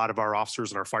 We asked a lot of our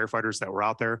officers and our firefighters that were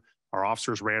out there. Our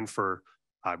officers ran for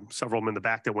several of them in the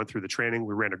back that went through the training.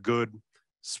 We ran a good,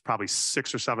 probably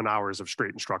 6 or 7 hours of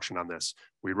straight instruction on this.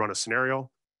 We'd run a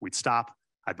scenario, we'd stop,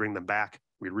 I'd bring them back,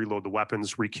 we'd reload the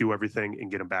weapons, requeue everything, and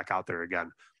get them back out there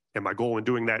again. And my goal in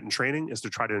doing that in training is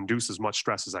to try to induce as much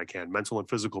stress as I can, mental and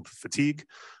physical fatigue.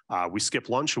 We skipped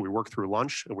lunch and we worked through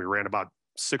lunch, and we ran about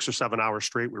 6 or 7 hours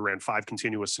straight. We ran 5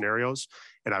 continuous scenarios.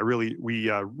 And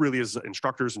we really as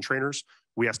instructors and trainers,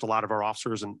 we asked a lot of our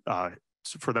officers and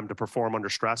for them to perform under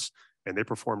stress, and they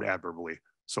performed admirably.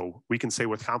 So we can say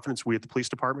with confidence, we at the police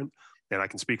department, and I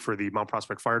can speak for the Mount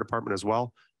Prospect Fire Department as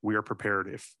well, we are prepared.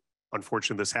 If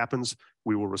unfortunately this happens,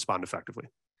 we will respond effectively.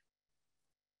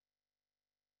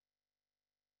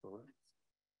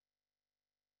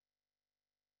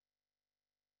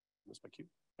 Missed my cue.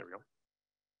 There we go.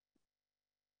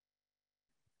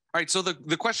 All right, so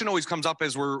the question always comes up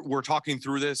as we're talking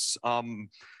through this.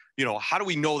 how do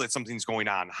we know that something's going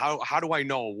on? How do I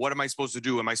know? What am I supposed to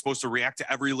do? Am I supposed to react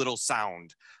to every little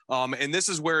sound? And this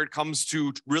is where it comes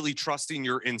to really trusting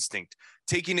your instinct,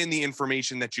 taking in the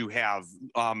information that you have,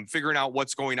 figuring out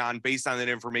what's going on based on that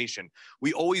information.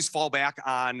 We always fall back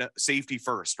on safety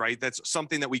first, right? That's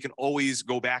something that we can always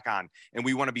go back on, and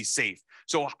we want to be safe.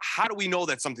 So how do we know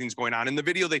that something's going on? In the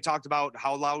video, they talked about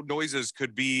how loud noises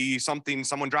could be something,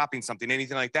 someone dropping something,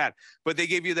 anything like that. But they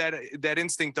gave you that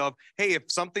instinct of, hey, if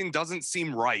something doesn't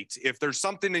seem right, if there's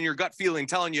something in your gut feeling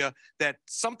telling you that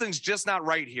something's just not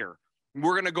right here,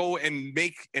 we're going to go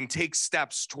and take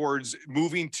steps towards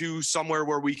moving to somewhere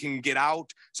where we can get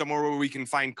out, somewhere where we can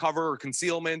find cover or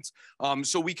concealment,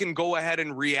 so we can go ahead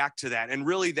and react to that. And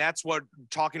really, that's what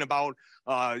talking about,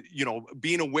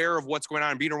 being aware of what's going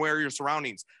on, being aware of your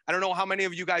surroundings. I don't know how many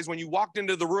of you guys, when you walked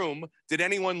into the room, did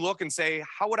anyone look and say,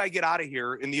 how would I get out of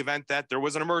here in the event that there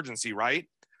was an emergency, right?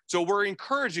 So we're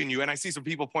encouraging you, and I see some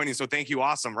people pointing, so thank you,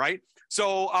 awesome, right?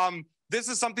 So this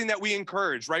is something that we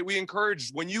encourage, right? We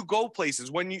encourage when you go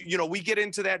places, when we get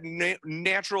into that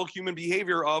natural human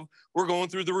behavior of we're going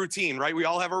through the routine, right? We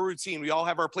all have our routine. We all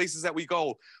have our places that we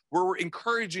go. We're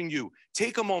encouraging you,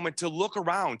 take a moment to look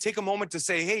around, take a moment to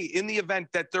say, hey, in the event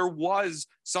that there was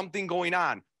something going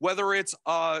on, whether it's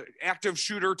a active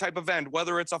shooter type event,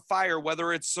 whether it's a fire,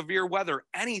 whether it's severe weather,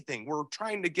 anything, we're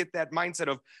trying to get that mindset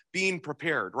of being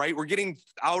prepared, right? We're getting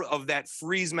out of that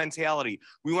freeze mentality.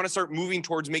 We want to start moving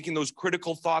towards making those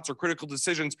critical thoughts or critical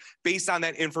decisions based on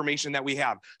that information that we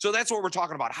have. So that's what we're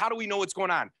talking about. How do we know what's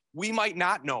going on? We might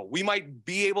not know. We might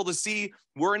be able to see,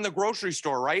 we're in the grocery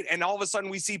store, right? And all of a sudden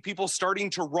we see people starting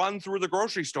to run through the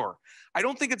grocery store. I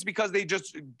don't think it's because they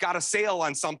just got a sale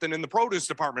on something in the produce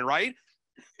department, right?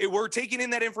 We're taking in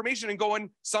that information and going,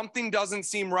 something doesn't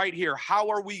seem right here. How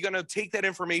are we going to take that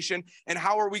information, and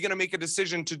how are we going to make a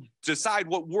decision to decide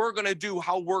what we're going to do,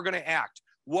 how we're going to act,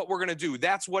 what we're going to do?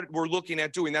 That's what we're looking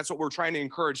at doing. That's what we're trying to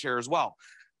encourage here as well.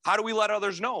 How do we let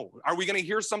others know? Are we going to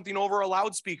hear something over a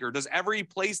loudspeaker? Does every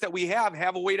place that we have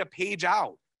a way to page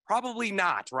out? Probably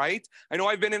not, right? I know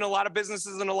I've been in a lot of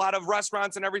businesses and a lot of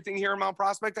restaurants and everything here in Mount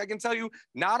Prospect. I can tell you,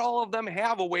 not all of them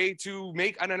have a way to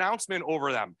make an announcement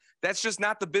over them. That's just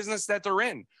not the business that they're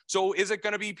in. So is it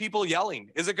going to be people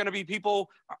yelling? Is it going to be people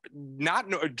not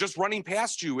just running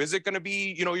past you? Is it going to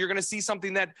be, you're going to see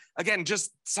something that, again,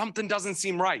 just something doesn't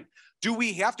seem right? Do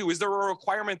we have to? Is there a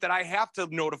requirement that I have to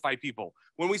notify people?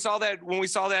 When we saw that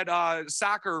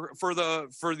soccer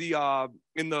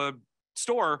in the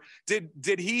store,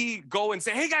 did he go and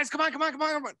say, hey guys, come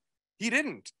on? He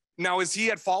didn't. Now, is he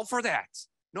at fault for that?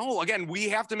 No, again, we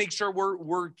have to make sure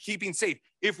we're keeping safe.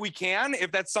 If we can,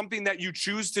 if that's something that you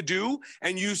choose to do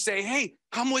and you say, hey,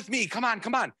 come with me, come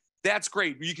on, that's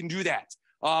great. You can do that.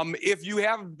 If you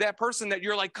have that person that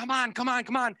you're like, come on,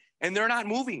 and they're not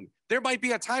moving, there might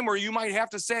be a time where you might have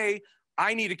to say,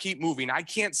 I need to keep moving. I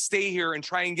can't stay here and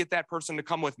try and get that person to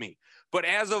come with me. But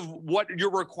as of what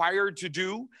you're required to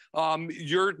do,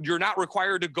 you're not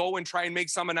required to go and try and make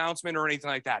some announcement or anything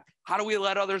like that. How do we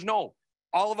let others know?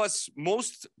 All of us,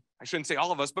 I shouldn't say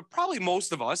all of us, but probably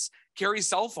most of us carry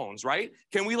cell phones, right?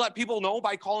 Can we let people know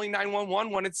by calling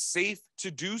 911 when it's safe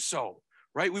to do so,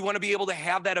 right? We want to be able to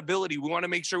have that ability. We want to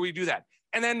make sure we do that.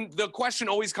 And then the question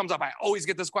always comes up. I always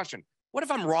get this question. What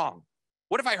if I'm wrong?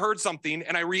 What if I heard something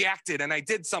and I reacted and I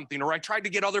did something, or I tried to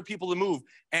get other people to move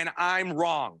and I'm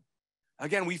wrong?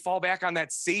 Again, we fall back on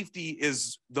that. Safety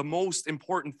is the most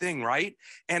important thing, right?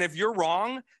 And if you're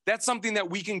wrong, that's something that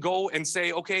we can go and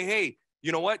say, okay, hey,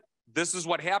 you know what? This is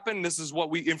what happened. This is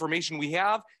what information we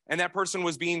have. And that person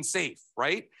was being safe,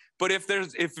 right? But if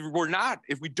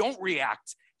we don't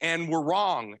react and we're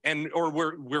wrong, or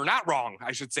we're not wrong,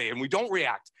 I should say, and we don't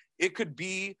react, it could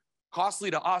be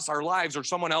costly to us, our lives, or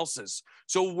someone else's.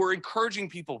 So we're encouraging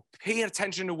people, pay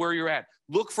attention to where you're at.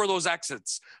 Look for those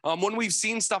exits. When we've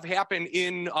seen stuff happen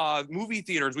in movie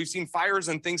theaters, we've seen fires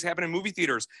and things happen in movie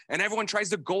theaters, and everyone tries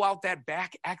to go out that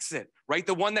back exit, right?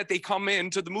 The one that they come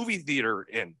into the movie theater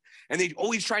in. And they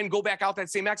always try and go back out that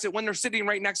same exit when they're sitting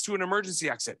right next to an emergency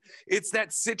exit. It's that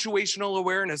situational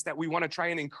awareness that we want to try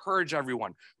and encourage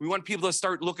everyone. We want people to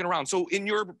start looking around. So in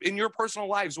your personal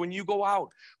lives, when you go out,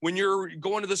 when you're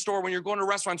going to the store, when you're going to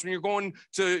restaurants, when you're going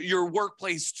to your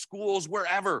workplace, schools,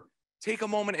 wherever, take a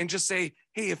moment and just say,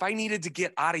 hey, if I needed to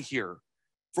get out of here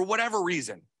for whatever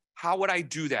reason, how would I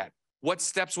do that? What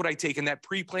steps would I take? And that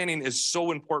pre-planning is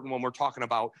so important when we're talking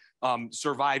about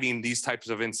surviving these types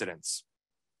of incidents.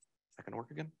 Is that going to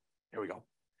work again? There we go.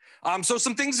 So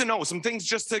some things to know, some things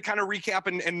just to kind of recap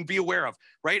and be aware of,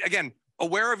 right? Again,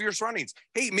 aware of your surroundings.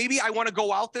 Hey, maybe I want to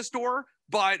go out this door,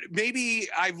 but maybe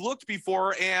I've looked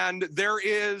before and there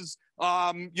is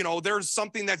you know, there's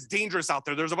something that's dangerous out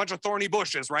there. There's a bunch of thorny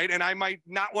bushes, right? And I might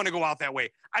not want to go out that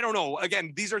way. I don't know.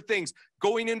 Again, these are things.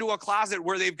 Going into a closet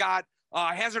where they've got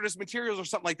hazardous materials or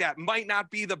something like that might not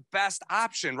be the best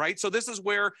option, right? So this is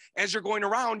where, as you're going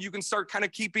around, you can start kind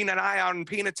of keeping an eye on and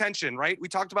paying attention, right? We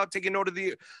talked about taking note of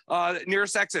the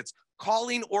nearest exits,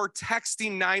 calling or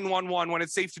texting 911 when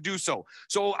it's safe to do so.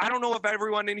 So I don't know if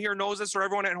everyone in here knows this or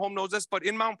everyone at home knows this, but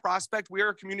in Mount Prospect, we are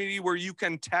a community where you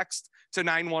can text to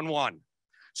 911.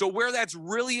 So where that's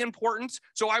really important.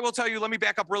 So I will tell you, let me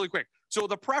back up really quick. So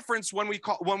the preference when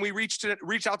we reach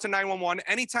out to 911,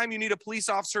 anytime you need a police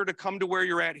officer to come to where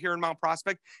you're at here in Mount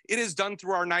Prospect, it is done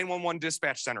through our 911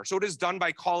 dispatch center. So it is done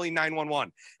by calling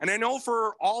 911. And I know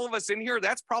for all of us in here,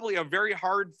 that's probably a very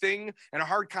hard thing and a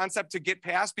hard concept to get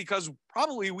past, because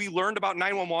probably we learned about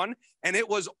 911 and it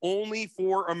was only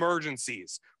for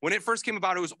emergencies. When it first came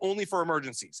about, it was only for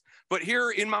emergencies. But here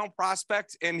in Mount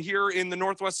Prospect and here in the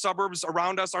northwest suburbs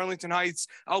around us, Arlington Heights,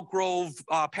 Elk Grove,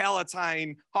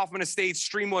 Palatine, Hoffman Estates,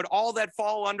 Streamwood, all that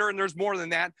fall under, and there's more than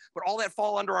that, but all that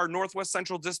fall under our Northwest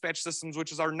Central Dispatch Systems,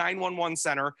 which is our 911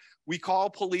 center. We call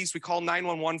police, we call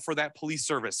 911 for that police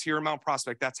service here in Mount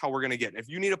Prospect. That's how we're going to get. If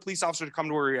you need a police officer to come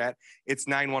to where you're at, it's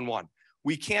 911.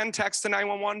 We can text to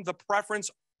 911. The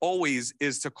preference always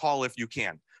is to call if you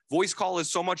can. Voice call is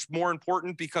so much more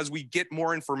important because we get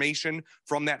more information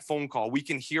from that phone call. We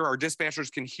can hear, our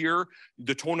dispatchers can hear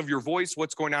the tone of your voice,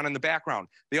 what's going on in the background.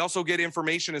 They also get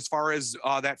information as far as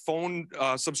that phone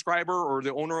subscriber or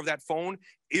the owner of that phone.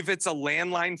 If it's a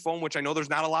landline phone, which I know there's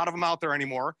not a lot of them out there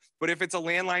anymore, but if it's a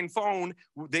landline phone,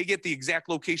 they get the exact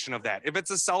location of that. If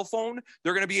it's a cell phone,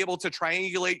 they're going to be able to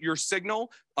triangulate your signal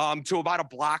to about a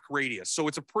block radius. So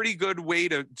it's a pretty good way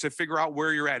to figure out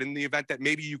where you're at in the event that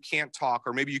maybe you can't talk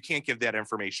or maybe you can't give that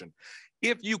information.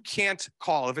 If you can't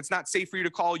call, if it's not safe for you to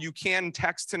call, you can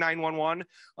text to 911.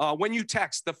 When you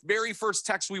text, the very first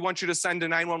text we want you to send to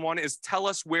 911 is tell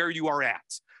us where you are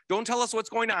at. Don't tell us what's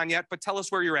going on yet, but tell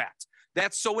us where you're at.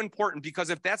 That's so important, because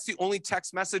if that's the only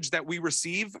text message that we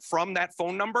receive from that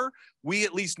phone number, we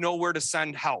at least know where to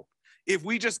send help. If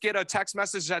we just get a text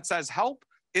message that says help,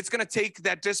 it's going to take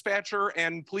that dispatcher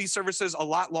and police services a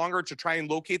lot longer to try and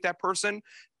locate that person,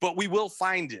 but we will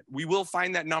find it. We will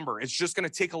find that number. It's just going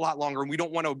to take a lot longer, and we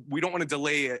don't want to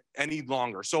delay it any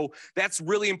longer. So that's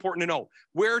really important to know.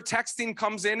 Where texting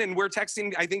comes in, and where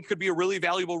texting I think could be a really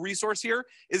valuable resource here,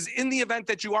 is in the event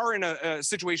that you are in a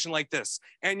situation like this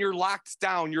and you're locked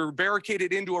down, you're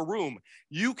barricaded into a room,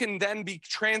 you can then be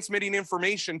transmitting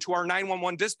information to our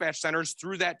 911 dispatch centers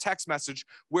through that text message,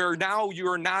 where now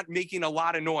you're not making a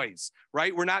lot of noise,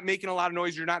 right? We're not making a lot of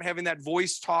noise. You're not having that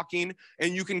voice talking,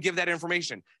 and you can give that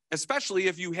information, especially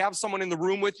if you have someone in the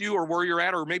room with you or where you're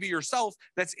at, or maybe yourself,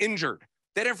 that's injured.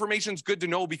 That information is good to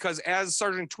know, because as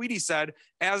Sergeant Tweedy said,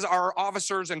 as our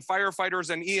officers and firefighters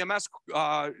and EMS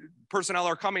personnel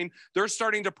are coming, they're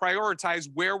starting to prioritize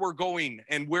where we're going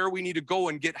and where we need to go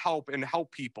and get help and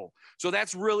help people. So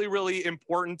that's really, really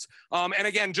important. And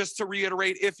again, just to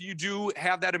reiterate, if you do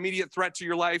have that immediate threat to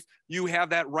your life, you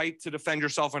have that right to defend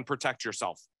yourself and protect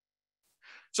yourself.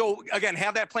 So again,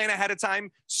 have that plan ahead of time.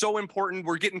 So important.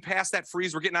 We're getting past that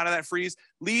freeze. We're getting out of that freeze.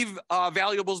 Leave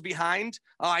valuables behind.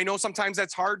 I know sometimes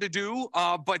that's hard to do,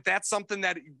 but that's something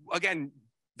that, again,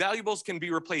 valuables can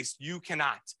be replaced. You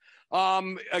cannot.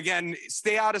 Again,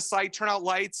 stay out of sight, turn out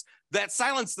lights. That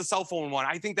silence the cell phone one.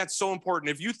 I think that's so important.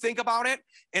 If you think about it,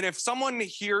 and if someone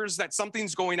hears that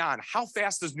something's going on, how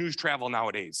fast does news travel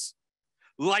nowadays?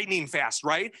 Lightning fast,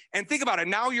 right? And think about it.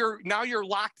 Now you're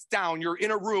locked down. You're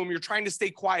in a room. You're trying to stay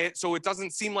quiet so it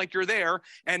doesn't seem like you're there.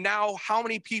 And now, how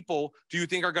many people do you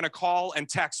think are going to call and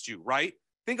text you, right?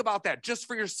 Think about that just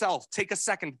for yourself. Take a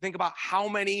second to think about how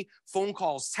many phone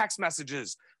calls, text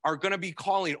messages are going to be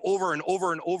calling over and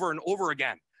over and over and over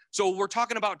again. So we're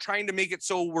talking about trying to make it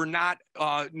so we're not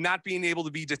being able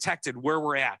to be detected where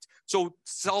we're at. So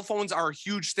cell phones are a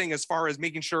huge thing as far as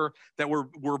making sure that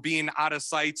we're being out of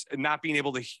sight and not being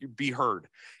able to be heard.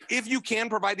 If you can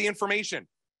provide the information,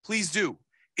 please do.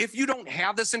 If you don't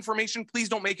have this information, please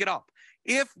don't make it up.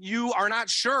 If you are not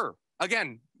sure,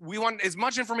 again, we want as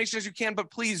much information as you can, but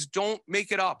please don't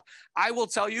make it up. I will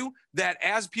tell you that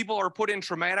as people are put in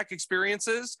traumatic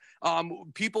experiences,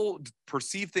 people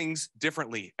perceive things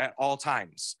differently at all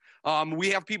times. We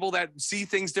have people that see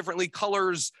things differently,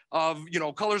 colors of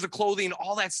clothing,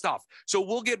 all that stuff. So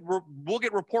we'll get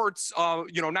reports,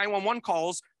 911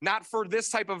 calls, not for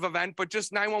this type of event, but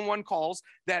just 911 calls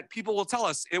that people will tell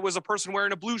us it was a person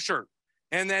wearing a blue shirt.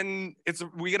 And then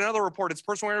we get another report, it's a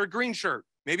person wearing a green shirt.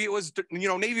 Maybe it was,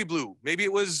 navy blue. Maybe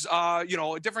it was, a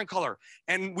different color.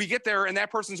 And we get there and that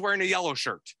person's wearing a yellow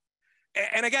shirt.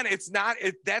 And again, it's not,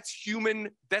 that's human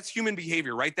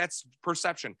behavior, right? That's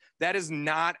perception. That is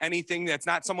not anything, that's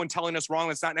not someone telling us wrong.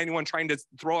 That's not anyone trying to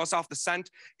throw us off the scent.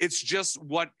 It's just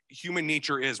what human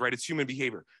nature is, right? It's human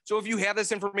behavior. So if you have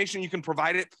this information, you can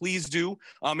provide it, please do.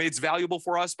 It's valuable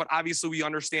for us, but obviously we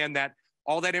understand that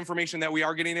all that information that we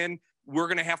are getting in, we're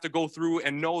going to have to go through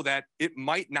and know that it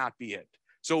might not be it.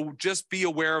 So just be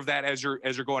aware of that as you're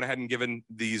going ahead and giving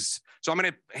these. So I'm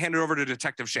going to hand it over to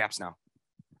Detective Shaps now.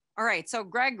 All right, so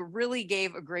Greg really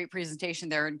gave a great presentation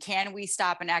there. And can we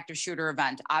stop an active shooter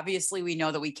event? Obviously, we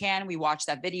know that we can. We watched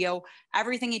that video.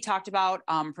 Everything he talked about,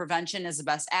 prevention is the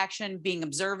best action, being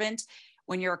observant.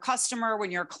 When you're a customer,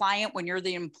 when you're a client, when you're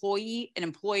the employee, an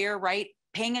employer, right?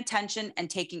 Paying attention and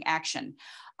taking action.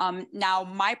 Now,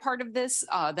 my part of this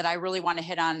that I really want to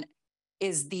hit on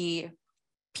is the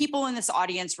people in this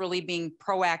audience really being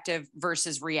proactive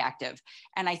versus reactive.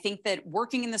 And I think that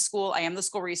working in the school, I am the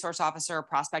school resource officer at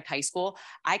Prospect High School.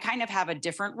 I kind of have a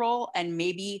different role. And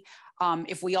maybe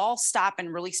if we all stop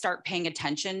and really start paying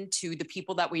attention to the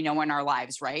people that we know in our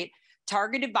lives, right?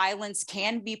 Targeted violence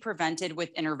can be prevented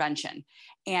with intervention.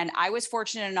 And I was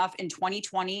fortunate enough in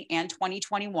 2020 and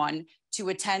 2021 to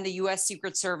attend the U.S.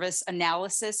 Secret Service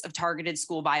analysis of targeted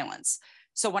school violence.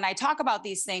 So when I talk about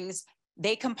these things,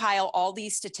 they compile all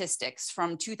these statistics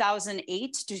from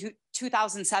 2008 to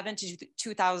 2007 to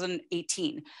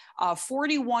 2018,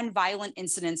 41 violent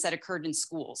incidents that occurred in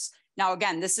schools. Now,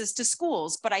 again, this is to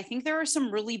schools, but I think there are some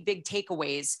really big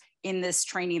takeaways in this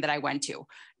training that I went to.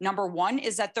 Number one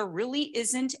is that there really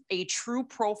isn't a true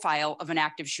profile of an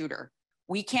active shooter.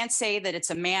 We can't say that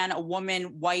it's a man, a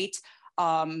woman, white,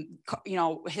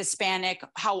 Hispanic,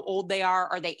 how old they are.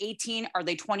 Are they 18? Are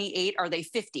they 28? Are they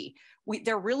 50?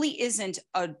 There really isn't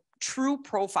a true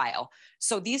profile.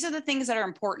 So these are the things that are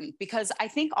important, because I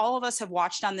think all of us have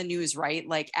watched on the news, right?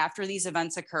 Like after these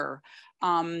events occur,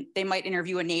 they might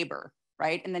interview a neighbor,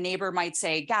 right? And the neighbor might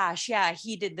say, gosh, yeah,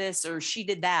 he did this or she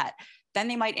did that. Then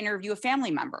they might interview a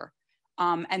family member.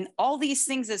 And all these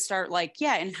things that start like,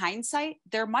 yeah, in hindsight,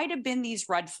 there might have been these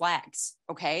red flags,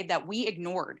 okay, that we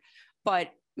ignored.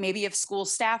 But maybe if school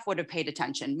staff would have paid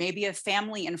attention, maybe if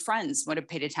family and friends would have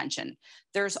paid attention.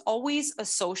 There's always a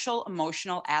social,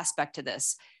 emotional aspect to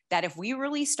this, that if we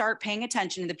really start paying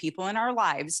attention to the people in our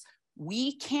lives,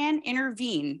 we can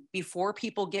intervene before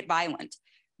people get violent.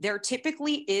 There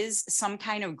typically is some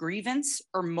kind of grievance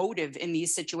or motive in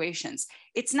these situations.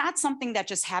 It's not something that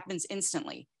just happens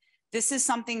instantly. This is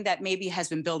something that maybe has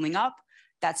been building up.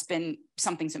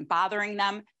 Something's been bothering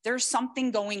them. There's something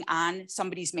going on.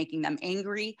 Somebody's making them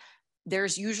angry.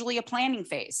 There's usually a planning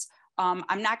phase.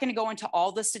 I'm not going to go into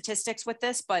all the statistics with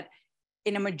this, but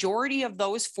in a majority of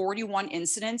those 41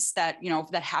 incidents that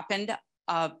happened,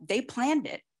 they planned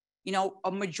it.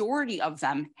 A majority of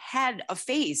them had a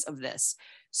phase of this.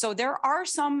 So there are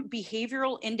some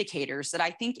behavioral indicators that I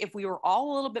think if we were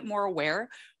all a little bit more aware,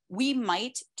 we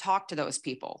might talk to those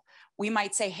people. We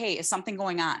might say, hey, is something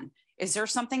going on? Is there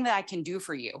something that I can do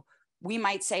for you? We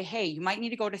might say, hey, you might need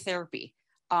to go to therapy.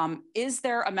 Is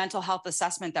there a mental health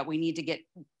assessment that we need to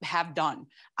have done?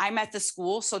 I'm at the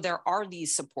school, so there are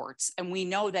these supports. And we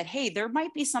know that, hey, there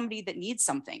might be somebody that needs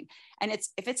something. And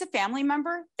if it's a family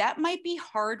member, that might be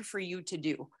hard for you to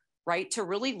do, right? To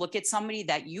really look at somebody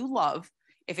that you love.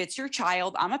 If it's your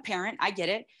child, I'm a parent, I get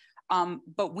it.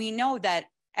 But we know that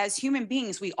as human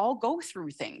beings, we all go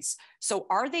through things. So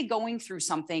are they going through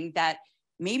something that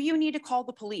maybe you need to call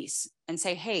the police and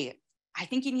say, hey, I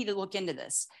think you need to look into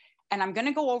this. And I'm going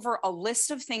to go over a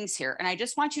list of things here. And I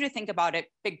just want you to think about it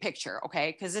big picture,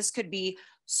 okay? Because this could be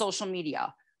social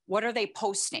media. What are they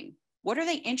posting? What are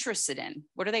they interested in?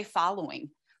 What are they following?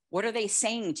 What are they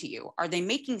saying to you? Are they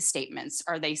making statements?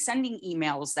 Are they sending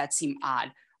emails that seem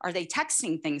odd? Are they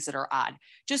texting things that are odd?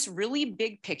 Just really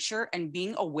big picture and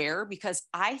being aware, because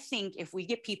I think if we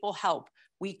get people help,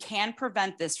 we can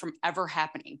prevent this from ever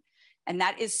happening. And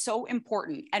that is so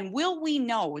important. And will we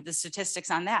know the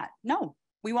statistics on that? No,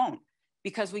 we won't,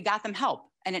 because we got them help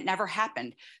and it never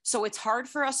happened. So it's hard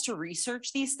for us to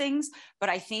research these things, but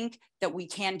I think that we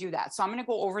can do that. So I'm going to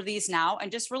go over these now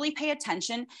and just really pay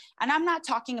attention. And I'm not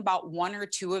talking about one or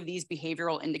two of these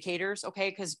behavioral indicators,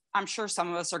 okay? Because I'm sure some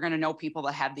of us are going to know people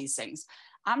that have these things.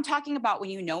 I'm talking about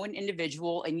when you know an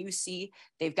individual and you see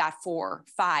they've got 4,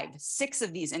 5, 6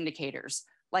 of these indicators,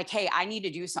 like, hey, I need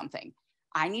to do something.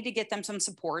 I need to get them some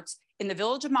supports. In the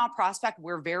Village of Mount Prospect,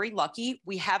 we're very lucky.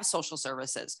 We have social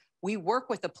services. We work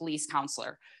with a police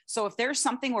counselor. So if there's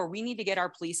something where we need to get our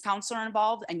police counselor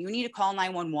involved and you need to call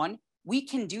 911, we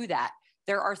can do that.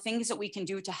 There are things that we can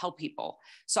do to help people.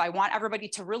 So I want everybody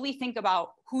to really think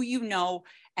about who you know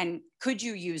and could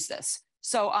you use this?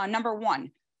 So number 1,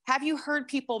 Have you heard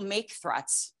people make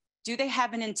threats? Do they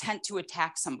have an intent to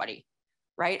attack somebody,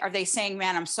 right? Are they saying,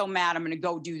 man, I'm so mad, I'm gonna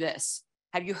go do this?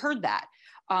 Have you heard that?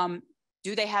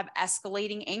 Do they have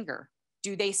escalating anger?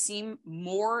 Do they seem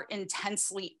more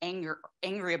intensely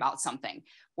angry about something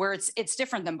where it's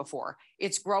different than before?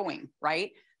 It's growing,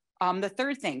 right? The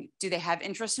third thing, do they have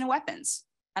interest in weapons?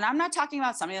 And I'm not talking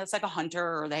about somebody that's like a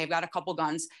hunter or they've got a couple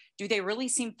guns. Do they really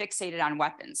seem fixated on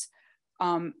weapons?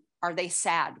 Are they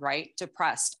sad, right?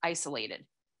 Depressed, isolated?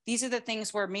 These are the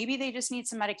things where maybe they just need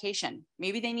some medication.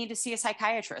 Maybe they need to see a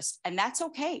psychiatrist, and that's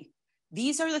okay.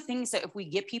 These are the things that if we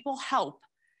get people help,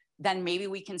 then maybe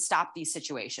we can stop these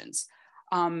situations.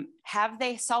 Have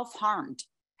they self-harmed?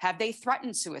 Have they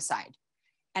threatened suicide?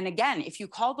 And again, if you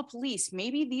call the police,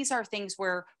 maybe these are things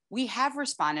where we have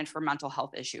responded for mental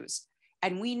health issues.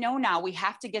 And we know now we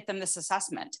have to get them this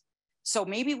assessment. So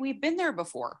maybe we've been there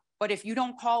before, but if you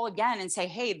don't call again and say,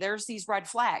 hey, there's these red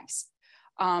flags.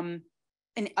 And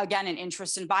again, an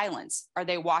interest in violence. Are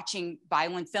they watching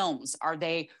violent films? Are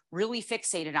they really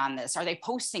fixated on this? Are they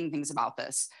posting things about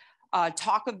this?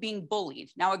 Talk of being bullied.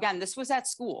 Now, again, this was at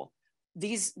school.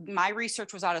 My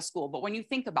research was out of school, but when you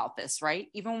think about this, right?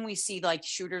 Even when we see like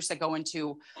shooters that go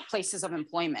into places of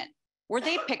employment, were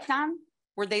they picked on?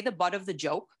 Were they the butt of the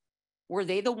joke? Were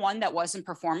they the one that wasn't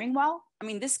performing well? I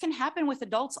mean, this can happen with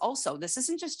adults also. This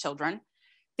isn't just children.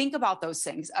 Think about those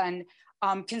things. And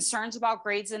concerns about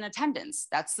grades and attendance.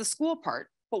 That's the school part.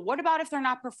 But what about if they're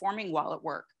not performing well at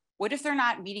work? What if they're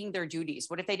not meeting their duties?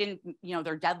 What if they didn't,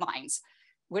 their deadlines?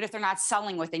 What if they're not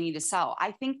selling what they need to sell?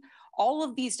 I think all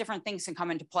of these different things can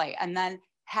come into play. And then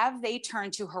have they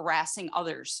turned to harassing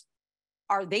others?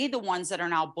 Are they the ones that are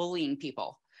now bullying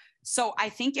people? So I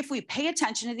think if we pay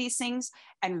attention to these things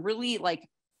and really like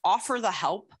offer the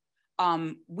help,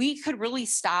 we could really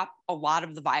stop a lot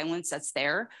of the violence that's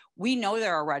there. We know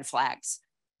there are red flags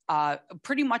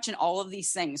pretty much in all of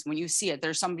these things. When you see it,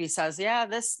 there's somebody says, yeah,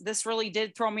 this really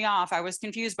did throw me off. I was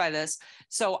confused by this.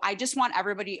 So I just want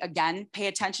everybody, again, pay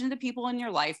attention to the people in your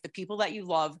life, the people that you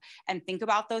love, and think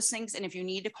about those things. And if you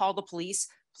need to call the police,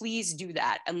 please do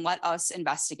that and let us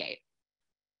investigate.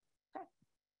 Okay.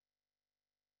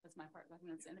 That's my part.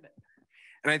 That's the end of it.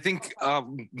 And I think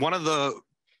one of the,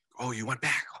 you went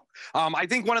back. I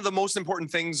think one of the most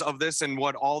important things of this and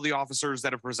what all the officers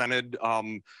that have presented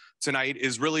tonight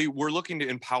is really, we're looking to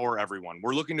empower everyone.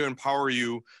 We're looking to empower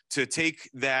you to take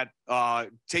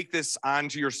this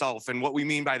onto yourself. And what we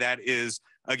mean by that is,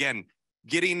 again,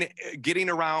 getting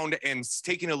around and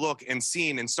taking a look and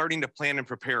seeing and starting to plan and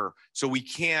prepare so we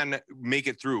can make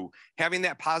it through. Having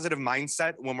that positive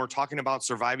mindset when we're talking about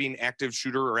surviving active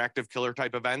shooter or active killer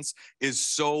type events is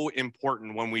so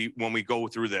important when we go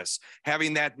through this.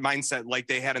 Having that mindset like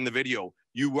they had in the video,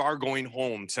 you are going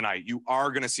home tonight. You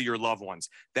are going to see your loved ones.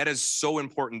 That is so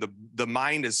important. The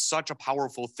mind is such a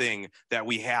powerful thing that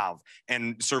we have,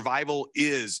 and survival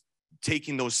is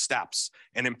taking those steps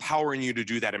and empowering you to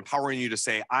do that, empowering you to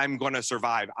say, I'm going to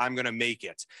survive, I'm going to make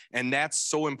it. And that's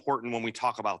so important when we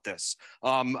talk about this.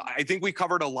 I think we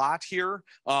covered a lot here.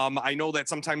 I know that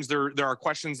sometimes there are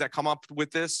questions that come up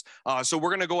with this. So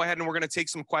we're going to go ahead and we're going to take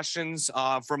some questions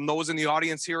from those in the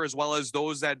audience here, as well as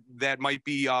those that might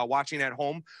be watching at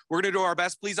home. We're going to do our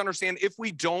best. Please understand, if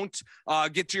we don't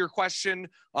get to your question,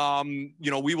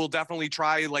 we will definitely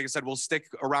try. Like I said, we'll stick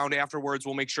around afterwards.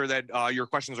 We'll make sure that your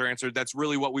questions are answered. That's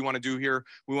really what we want to do here.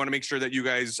 We want to make sure that you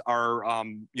guys are,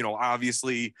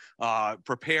 obviously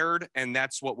prepared, and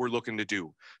that's what we're looking to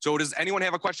do. So does anyone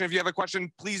have a question? If you have a question,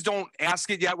 please don't ask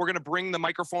it yet. We're going to bring the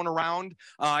microphone around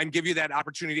and give you that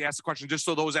opportunity to ask the question, just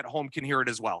so those at home can hear it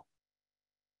as well.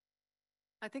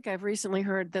 I think I've recently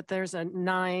heard that there's a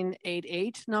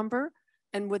 988 number.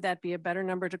 And would that be a better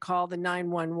number to call the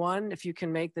 911 if you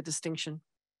can make the distinction?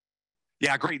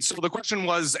 Yeah, great. So the question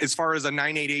was as far as a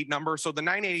 988 number. So the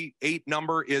 988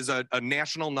 number is a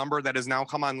national number that has now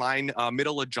come online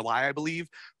middle of July, I believe,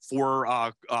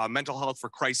 for mental health for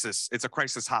crisis. It's a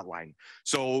crisis hotline.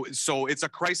 So it's a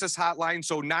crisis hotline.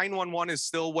 So 911 is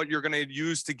still what you're going to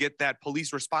use to get that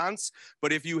police response.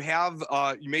 But if you have,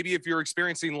 maybe if you're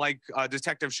experiencing, like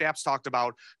Detective Shaps talked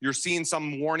about, you're seeing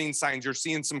some warning signs, you're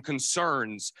seeing some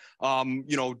concerns,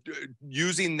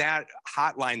 using that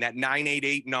hotline, that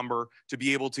 988 number, to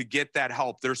be able to get that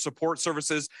help. There's support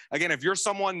services. Again, if you're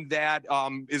someone that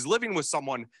is living with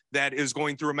someone that is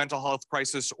going through a mental health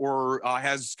crisis or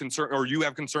has has concern or you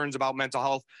have concerns about mental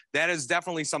health, that is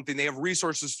definitely something. They have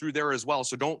resources through there as well.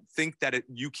 So don't think that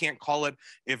you can't call it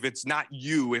if it's not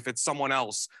you, if it's someone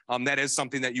else. That is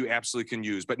something that you absolutely can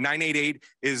use. But 988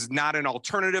 is not an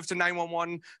alternative to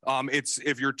 911. It's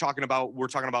if we're talking about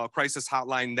a crisis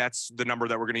hotline, that's the number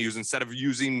that we're going to use instead of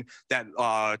using that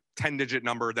 10-digit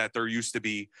number that there used to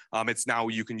be. It's now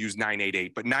you can use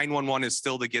 988, but 911 is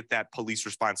still to get that police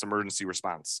response, emergency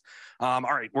response. All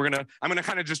right, I'm gonna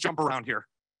kind of just jump around here.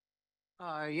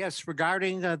 Yes,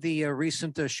 regarding the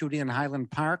recent shooting in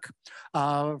Highland Park,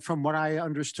 from what I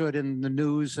understood in the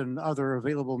news and other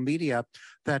available media,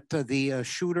 that the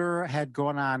shooter had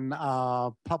gone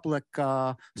on public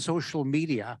social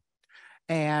media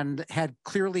and had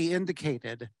clearly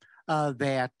indicated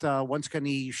that once again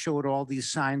he showed all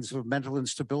these signs of mental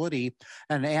instability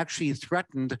and actually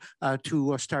threatened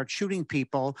to start shooting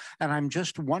people. And I'm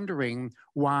just wondering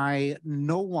why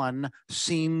no one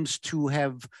seems to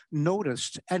have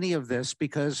noticed any of this,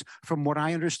 because from what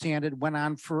I understand, it went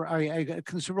on for a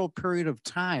considerable period of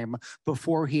time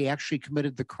before he actually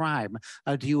committed the crime.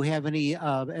 Do you have any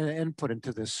input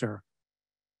into this, sir?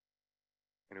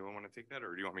 Anyone want to take that,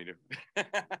 or do you want me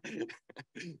to?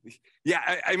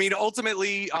 Yeah, I mean,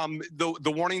 ultimately,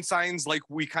 the warning signs, like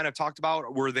we kind of talked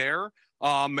about, were there.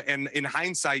 And in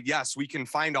hindsight, yes, we can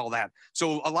find all that.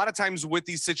 So a lot of times with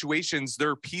these situations,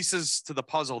 there are pieces to the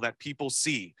puzzle that people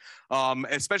see,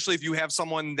 especially if you have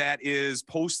someone that is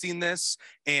posting this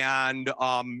and,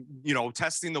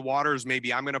 testing the waters.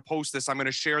 Maybe I'm going to post this, I'm going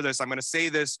to share this, I'm going to say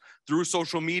this through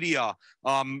social media.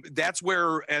 That's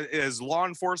where, as law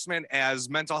enforcement, as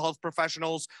mental health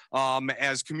professionals,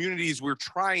 as communities, we're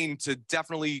trying to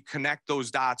definitely connect those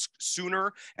dots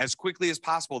sooner, as quickly as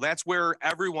possible. That's where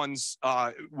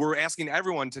we're asking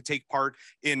everyone to take part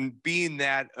in being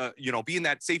that, being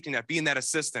that safety net, being that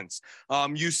assistance.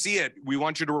 You see it, we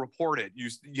want you to report it.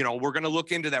 We're going to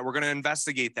look into that. We're going to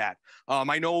investigate that.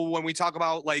 I know when we talk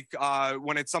about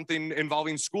when it's something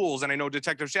involving schools, and I know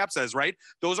Detective Schaap says, right,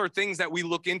 those are things that we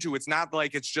look into. It's not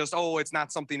like it's just, it's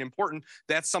not something important.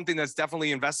 That's something that's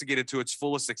definitely investigated to its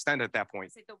fullest extent at that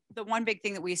point. The one big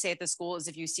thing that we say at the school is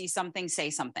if you see something, say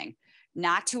something.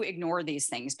 Not to ignore these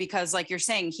things, because like you're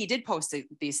saying, he did post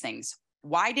these things.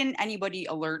 Why didn't anybody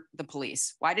alert the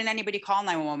police? Why didn't anybody call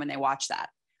 911 when they watched that?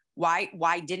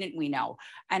 Why didn't we know?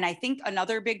 And I think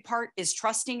another big part is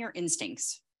trusting your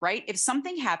instincts, right? If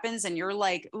something happens and you're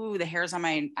like, ooh, the hairs on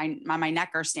my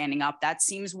neck are standing up, that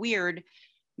seems weird.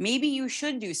 Maybe you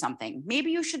should do something.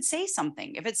 Maybe you should say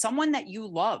something. If it's someone that you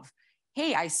love,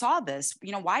 hey, I saw this,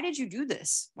 why did you do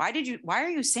this? Why are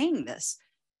you saying this?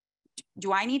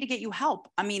 Do I need to get you help?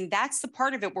 I mean, that's the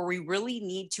part of it where we really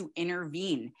need to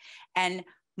intervene. And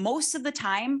most of the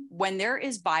time when there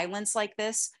is violence like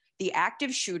this, the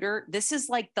active shooter, this is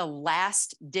like the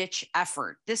last ditch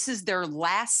effort. This is their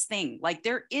last thing. Like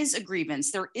there is a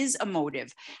grievance, there is a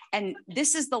motive, and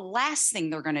this is the last thing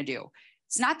they're going to do.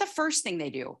 It's not the first thing they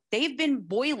do. They've been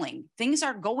boiling. Things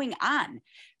are going on.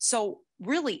 So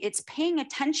really, it's paying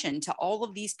attention to all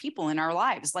of these people in our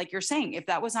lives. Like you're saying, if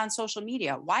that was on social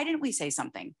media, why didn't we say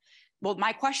something? Well,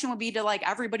 my question would be to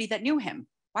everybody that knew him.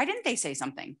 Why didn't they say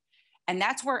something? And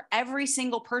that's where every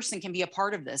single person can be a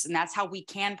part of this. And that's how we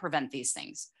can prevent these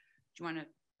things. Do you want to,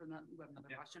 you have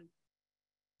another question?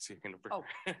 See, you can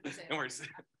No worries.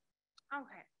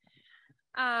 Okay.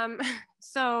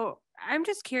 So I'm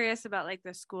just curious about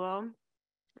the school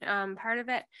part of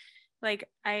it.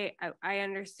 I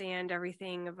understand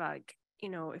everything about,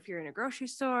 if you're in a grocery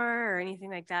store or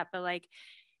anything like that, but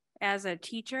as a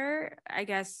teacher, I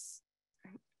guess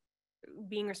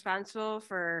being responsible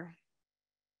for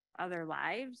other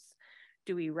lives,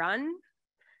 do we run?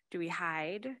 Do we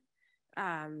hide?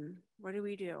 What do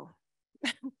we do?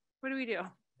 What do we do?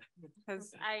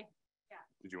 Because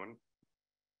Did you want to?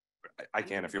 I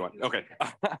can if you want. Okay.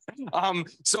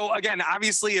 So again,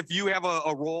 obviously, if you have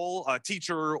a role, a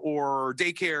teacher or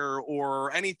daycare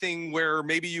or anything where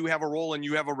maybe you have a role and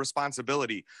you have a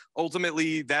responsibility,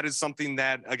 ultimately, that is something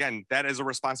that, again, that is a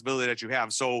responsibility that you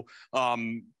have. So,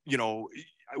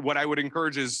 what I would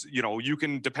encourage is, you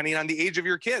can, depending on the age of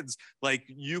your kids,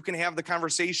 you can have the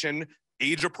conversation,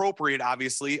 age appropriate,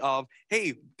 obviously, of,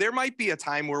 hey, there might be a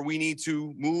time where we need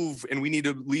to move and we need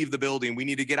to leave the building. We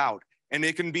need to get out. and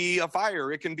it can be a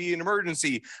fire, it can be an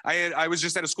emergency. I was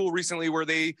just at a school recently where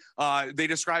they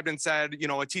described and said, you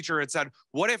know, a teacher had said,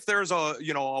 what if there's a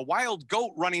wild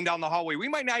goat running down the hallway? We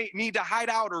might not need to hide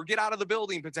out or get out of the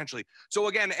building potentially. So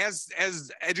again, as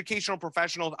educational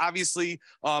professionals, obviously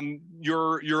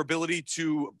your ability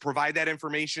to provide that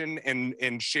information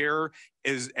and share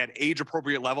is at age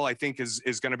appropriate level, I think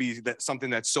is going to be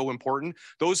something that's so important.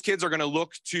 Those kids are going to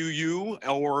look to you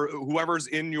or whoever's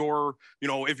in your, you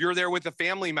know, if you're there with a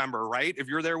family member, right? If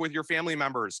you're there with your family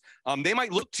members, they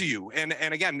might look to you. And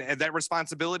again, that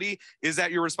responsibility, is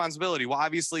that your responsibility? Well,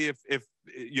 obviously if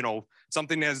you know,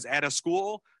 something is at a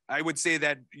school, I would say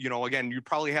that, you know, again, you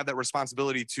probably have that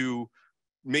responsibility to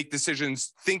make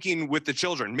decisions thinking with the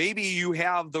children. Maybe you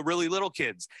have the really little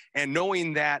kids and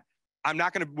knowing that we're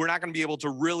not going to be able to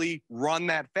really run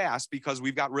that fast because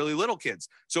we've got really little kids.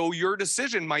 So your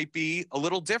decision might be a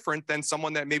little different than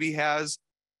someone that maybe has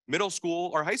middle school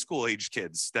or high school age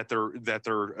kids that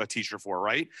they're a teacher for,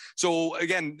 right? So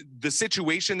again, the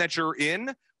situation that you're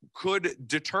in could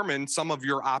determine some of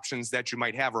your options that you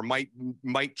might have, or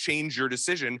might change your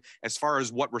decision as far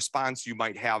as what response you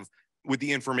might have with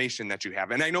the information that you have.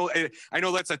 And I know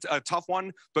that's a tough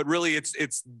one, but really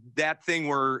it's that thing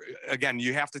where, again,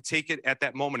 you have to take it at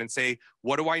that moment and say,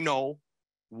 what do I know?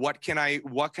 What can I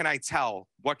tell?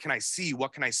 What can I see?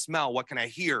 What can I smell? What can I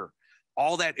hear?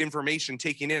 All that information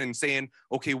taking in and saying,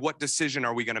 okay, what decision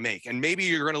are we going to make? And maybe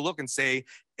you're going to look and say,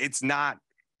 it's not,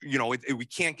 you know, we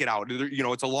can't get out. You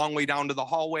know, it's a long way down to the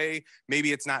hallway.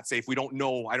 Maybe it's not safe. We don't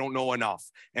know. I don't know enough,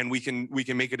 and we can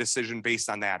make a decision based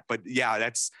on that. But yeah,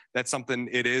 that's something.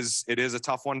 It is a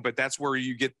tough one. But that's where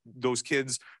you get those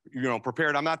kids, you know,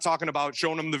 prepared. I'm not talking about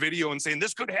showing them the video and saying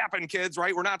this could happen, kids.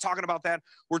 Right? We're not talking about that.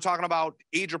 We're talking about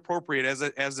age appropriate.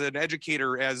 As an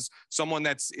educator, as someone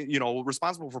that's, you know,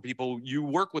 responsible for people. You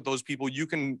work with those people. You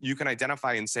can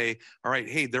identify and say, all right,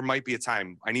 hey, there might be a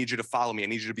time. I need you to follow me. I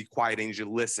need you to be quiet. I need you to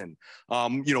listen.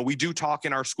 You know, we do talk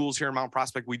in our schools here in Mount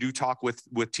Prospect. We do talk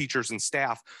with teachers and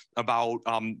staff about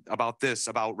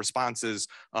responses,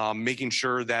 making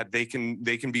sure that they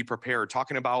can be prepared.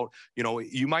 Talking about, you know,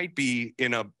 you might be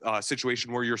in a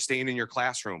situation where you're staying in your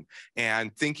classroom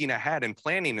and thinking ahead and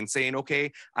planning and saying, okay,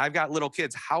 I've got little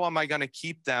kids. How am I going to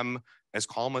keep them as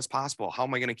calm as possible? How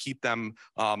am I going to keep them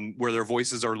where their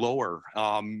voices are lower?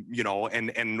 You know,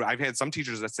 and I've had some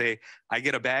teachers that say, I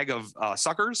get a bag of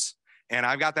suckers, and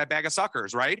I've got that bag of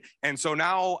suckers, right? And so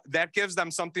now that gives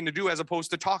them something to do as opposed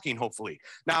to talking, hopefully.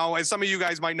 Now, as some of you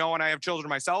guys might know, and I have children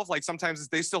myself, like sometimes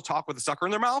they still talk with a sucker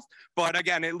in their mouth, but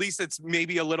again, at least it's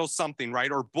maybe a little something, right?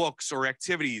 Or books or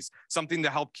activities, something to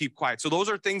help keep quiet. So those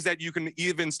are things that you can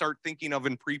even start thinking of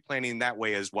and pre-planning that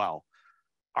way as well.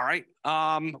 All right,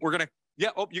 we're gonna, yeah,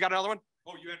 oh, you got another one?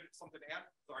 Oh, you had something to add?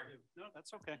 Sorry. No,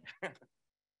 that's okay.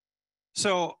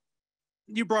 So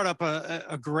you brought up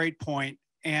a great point.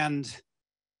 And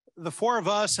the four of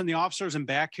us and the officers in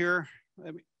back here,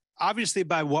 I mean, obviously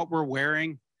by what we're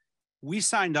wearing, we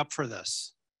signed up for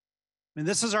this. I mean,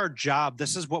 this is our job.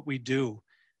 This is what we do.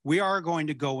 We are going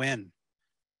to go in.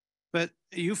 But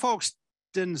you folks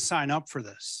didn't sign up for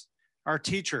this. Our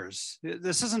teachers,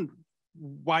 this isn't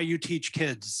why you teach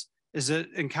kids, is it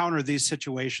encounter these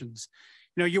situations.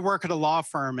 You know, you work at a law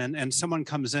firm and someone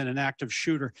comes in, an active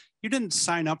shooter. You didn't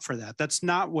sign up for that. That's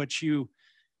not what you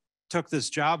took this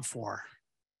job for.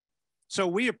 So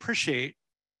we appreciate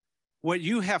what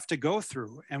you have to go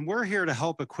through, and we're here to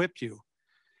help equip you.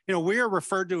 You know, we are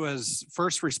referred to as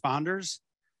first responders,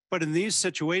 but in these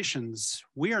situations,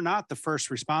 we are not the first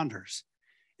responders.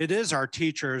 It is our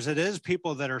teachers. It is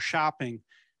people that are shopping.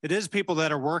 It is people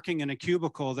that are working in a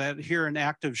cubicle that hear an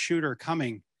active shooter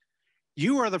coming.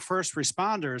 You are the first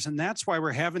responders, and that's why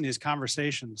we're having these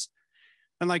conversations.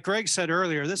 And like Greg said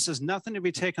earlier, this is nothing to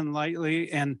be taken lightly,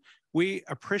 and we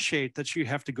appreciate that you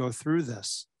have to go through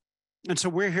this. And so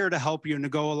we're here to help you and to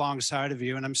go alongside of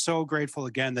you. And I'm so grateful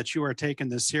again that you are taking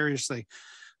this seriously.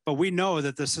 But we know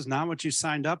that this is not what you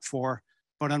signed up for.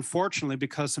 But unfortunately,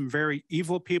 because some very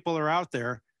evil people are out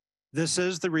there, this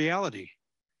is the reality.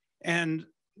 And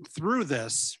through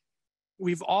this,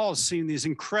 we've all seen these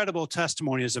incredible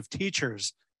testimonies of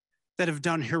teachers that have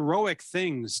done heroic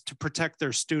things to protect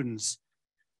their students.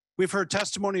 We've heard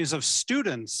testimonies of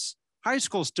students, high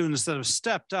school students that have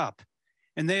stepped up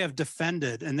and they have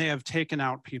defended and they have taken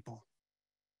out people.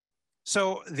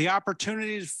 So the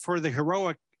opportunities for the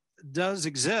heroic does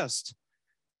exist,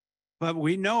 but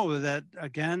we know that,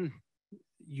 again,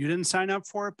 you didn't sign up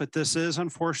for it, but this is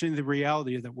unfortunately the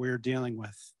reality that we're dealing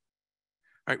with.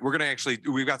 All right, we're gonna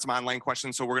we've got some online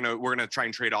questions, so we're gonna try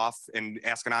and trade off and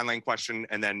ask an online question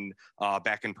and then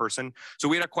back in person. So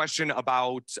we had a question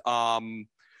about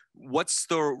what's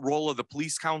the role of the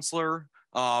police counselor?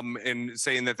 And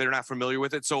saying that they're not familiar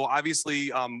with it. So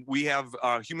obviously, we have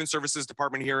a human services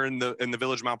department here in the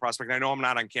village of Mount Prospect. I know I'm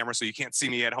not on camera, so you can't see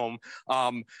me at home.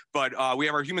 But we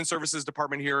have our human services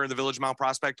department here in the village of Mount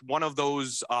Prospect. One of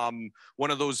those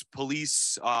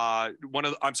police, one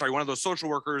of those social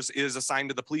workers is assigned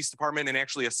to the police department, and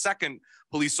actually a second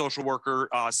police social worker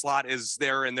slot is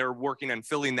there, and they're working on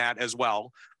filling that as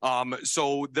well.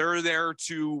 So they're there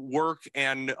to work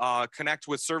and connect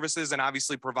with services and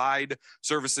obviously provide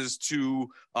services to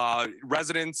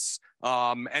residents,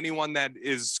 anyone that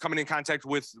is coming in contact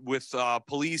with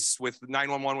police, with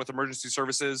 911, with emergency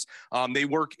services. They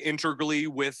work integrally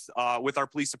with our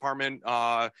police department.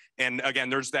 And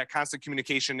again, there's that constant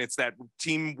communication. It's that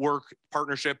teamwork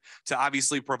partnership to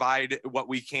obviously provide what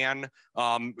we can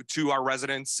to our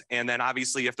residents. And then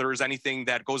obviously, if there is anything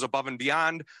that goes above and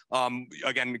beyond,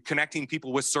 again, connecting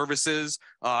people with services,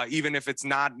 even if it's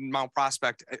not Mount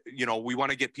Prospect, you know, we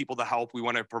want to get people the help. We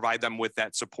want to provide them with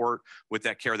that support, with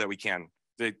that care that we can.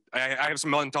 I have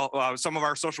some of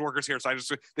our social workers here,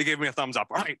 so they gave me a thumbs up.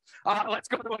 All right, let's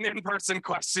go to an in-person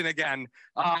question again.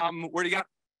 Where do you got?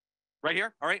 Right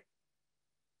here. All right.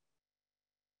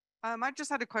 I just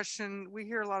had a question. We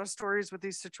hear a lot of stories with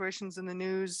these situations in the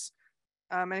news,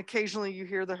 and occasionally you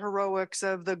hear the heroics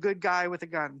of the good guy with a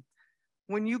gun.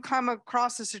 When you come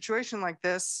across a situation like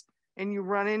this and you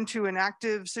run into an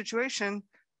active situation,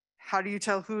 how do you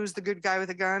tell who's the good guy with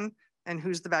a gun and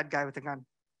who's the bad guy with a gun?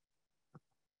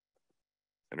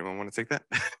 Anyone want to take that?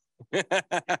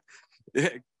 Yeah.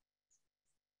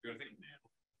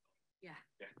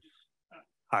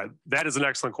 That is an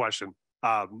excellent question.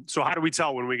 So how do we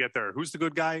tell when we get there who's the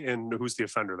good guy and who's the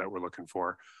offender that we're looking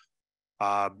for?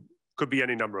 Could be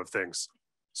any number of things.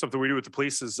 Something we do with the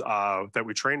police is that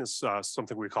we train is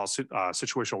something we call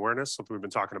situational awareness, something we've been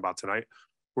talking about tonight.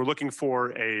 We're looking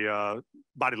for a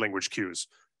body language cues.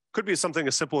 Could be something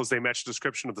as simple as they match the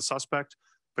description of the suspect.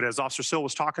 But as Officer Sill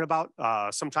was talking about,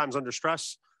 sometimes under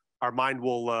stress, our mind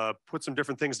will put some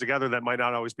different things together that might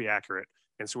not always be accurate.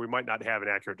 And so we might not have an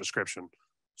accurate description.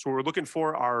 So what we're looking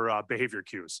for are behavior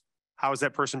cues. How is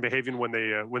that person behaving when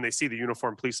they see the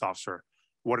uniformed police officer?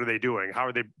 What are they doing? How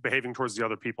are they behaving towards the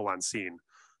other people on scene?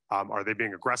 Are they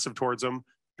being aggressive towards them?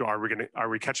 Are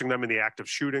we catching them in the act of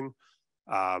shooting?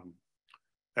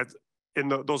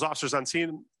 Those officers on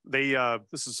scene,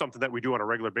 this is something that we do on a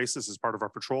regular basis as part of our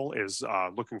patrol, is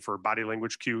looking for body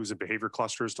language cues and behavior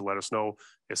clusters to let us know,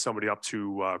 is somebody up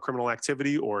to criminal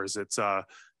activity, or is it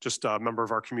just a member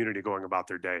of our community going about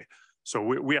their day? So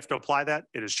we have to apply that.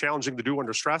 It is challenging to do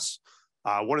under stress.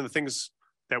 One of the things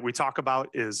that we talk about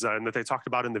is, and that they talked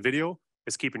about in the video,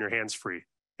 is keeping your hands free.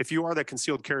 If you are that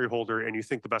concealed carry holder and you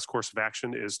think the best course of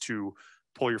action is to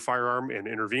pull your firearm and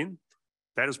intervene,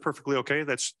 that is perfectly okay.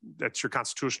 That's your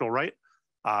constitutional right.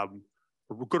 A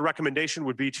good recommendation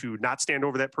would be to not stand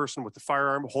over that person with the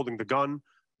firearm, holding the gun,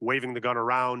 waving the gun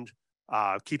around,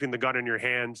 keeping the gun in your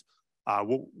hand.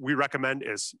 What we recommend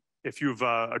is, if you've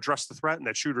addressed the threat and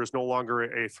that shooter is no longer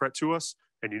a threat to us,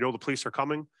 and you know the police are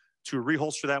coming, to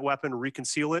reholster that weapon,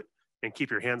 reconceal it, and keep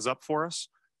your hands up for us.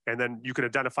 And then you can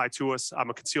identify to us, I'm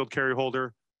a concealed carry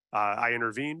holder, I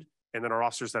intervened, and then our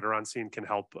officers that are on scene can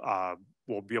help,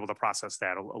 we'll be able to process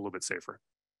that a little bit safer.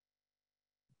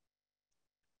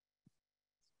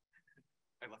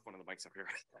 I left one of the mics up here.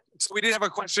 So we did have a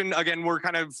question. Again, we're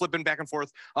kind of flipping back and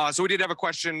forth. So we did have a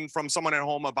question from someone at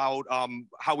home about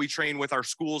how we train with our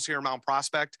schools here in Mount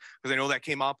Prospect, because I know that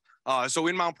came up. So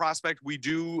in Mount Prospect, we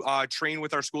do train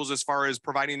with our schools as far as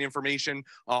providing information.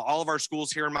 All of our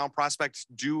schools here in Mount Prospect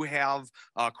do have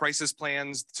crisis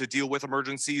plans to deal with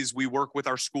emergencies. We work with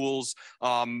our schools,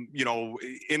 you know,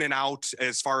 in and out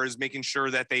as far as making sure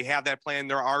that they have that plan.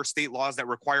 There are state laws that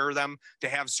require them to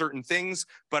have certain things,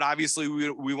 but obviously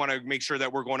we want to make sure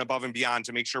that we're going above and beyond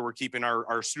to make sure we're keeping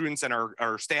our students and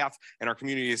our staff and our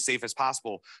community as safe as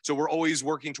possible. So we're always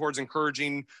working towards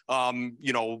encouraging,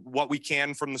 you know, what we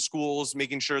can from the schools,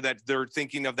 making sure that they're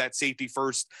thinking of that safety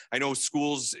first. I know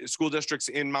school districts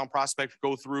in Mount Prospect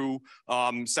go through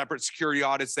separate security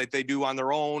audits that they do on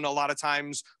their own a lot of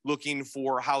times, looking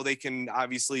for how they can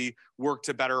obviously work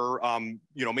to better,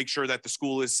 you know, make sure that the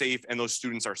school is safe and those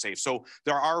students are safe. So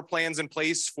there are plans in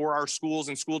place for our schools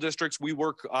and school districts. We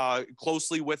work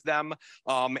closely with them,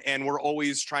 and we're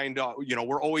always trying to, you know,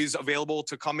 we're always available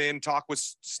to come in, talk with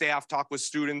staff, talk with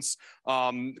students,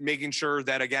 making sure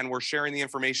that, again, we're sharing the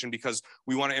information, because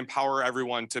we want to empower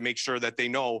everyone to make sure that they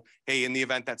know, hey, in the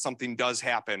event that something does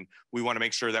happen, we want to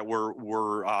make sure that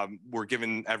we're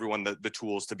giving everyone the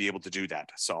tools to be able to do that.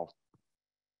 So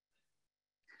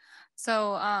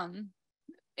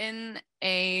in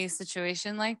a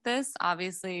situation like this,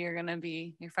 obviously your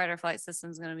fight or flight system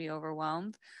is going to be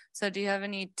overwhelmed. So do you have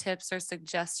any tips or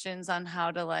suggestions on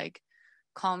how to like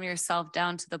calm yourself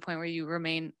down to the point where you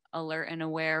remain alert and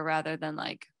aware rather than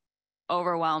like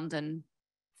overwhelmed and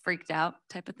freaked out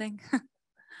type of thing?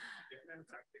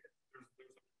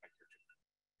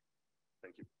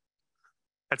 Thank you.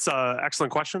 That's an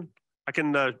excellent question. I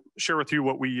can share with you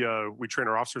what we train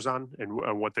our officers on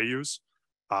and what they use.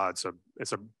 It's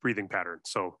a breathing pattern.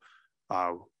 So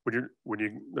when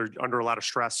they're under a lot of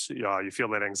stress, you feel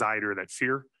that anxiety or that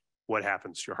fear. What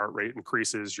happens? Your heart rate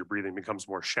increases. Your breathing becomes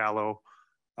more shallow.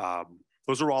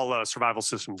 Those are all survival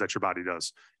systems that your body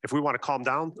does. If we want to calm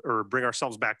down or bring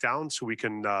ourselves back down, so we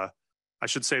can. I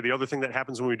should say the other thing that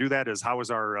happens when we do that is how is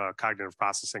our cognitive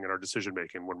processing and our decision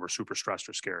making when we're super stressed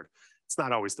or scared? It's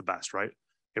not always the best, right?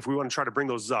 If we want to try to bring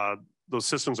those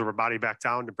systems of our body back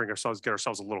down to get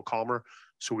ourselves a little calmer,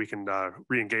 so we can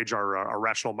re-engage our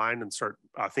rational mind and start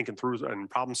thinking through and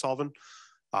problem solving.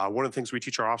 One of the things we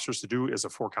teach our officers to do is a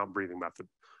 4-count breathing method.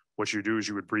 What you do is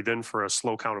you would breathe in for a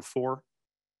slow count of 4,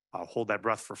 hold that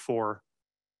breath for 4,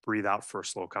 breathe out for a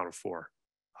slow count of 4.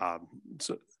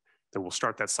 So then we'll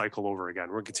start that cycle over again.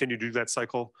 We're going to continue to do that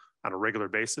cycle on a regular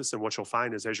basis. And what you'll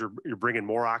find is as you're bringing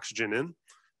more oxygen in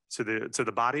to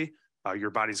the body, your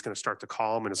body's going to start to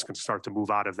calm and it's going to start to move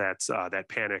out of that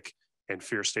panic and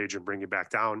fear stage and bring you back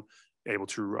down, able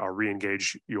to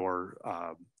re-engage your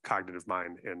cognitive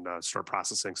mind and start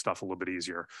processing stuff a little bit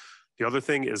easier. The other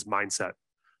thing is mindset.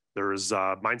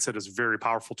 Mindset is a very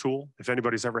powerful tool. If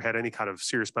anybody's ever had any kind of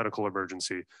serious medical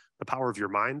emergency, the power of your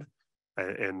mind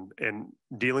and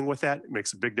dealing with that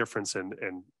makes a big difference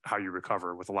in how you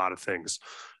recover with a lot of things.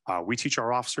 We teach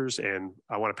our officers, and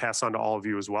I want to pass on to all of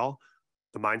you as well,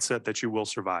 the mindset that you will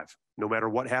survive. No matter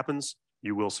what happens,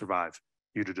 you will survive.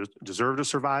 You deserve to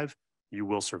survive. You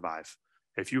will survive.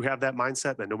 If you have that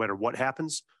mindset that no matter what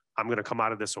happens, I'm going to come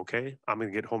out of this okay. I'm going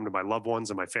to get home to my loved ones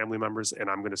and my family members, and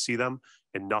I'm going to see them,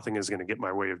 and nothing is going to get in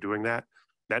my way of doing that.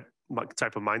 That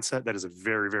type of mindset, that is a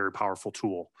very, very powerful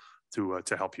tool to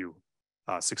help you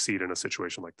succeed in a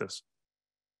situation like this.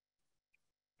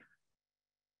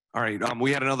 All right,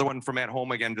 we had another one from at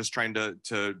home, again, just trying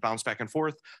to bounce back and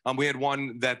forth. We had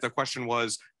one that the question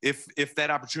was, if that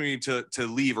opportunity to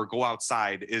leave or go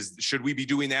outside should we be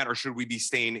doing that or should we be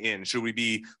staying in? Should we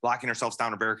be locking ourselves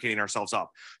down or barricading ourselves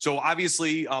up? So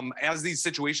obviously, as these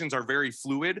situations are very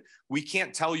fluid, we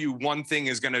can't tell you one thing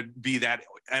is going to be that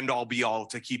end all be all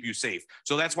to keep you safe.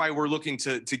 So that's why we're looking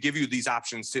to give you these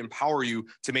options to empower you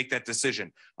to make that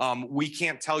decision. We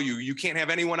can't tell you, you can't have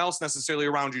anyone else necessarily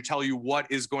around you tell you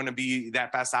what is going to be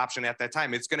that best option at that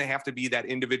time. It's going to have to be that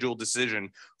individual decision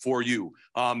for you.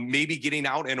 Maybe getting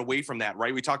out and away from that,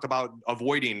 right? We talked about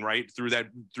avoiding, right, through that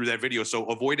video. So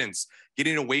avoidance,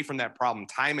 getting away from that problem,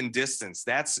 time and distance,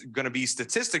 that's going to be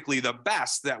statistically the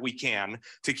best that we can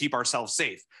to keep ourselves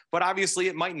safe. But obviously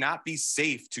it might not be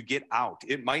safe to get out.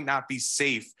 It might not be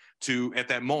safe at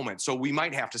that moment. So we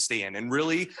might have to stay in, and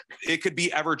really it could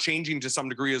be ever changing to some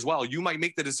degree as well. You might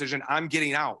make the decision, I'm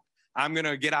getting out. I'm going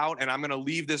to get out and I'm going to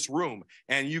leave this room.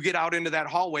 And you get out into that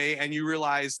hallway and you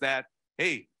realize that,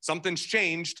 hey, something's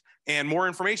changed and more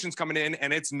information's coming in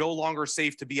and it's no longer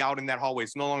safe to be out in that hallway.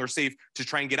 It's no longer safe to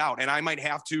try and get out. And I might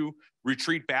have to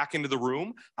retreat back into the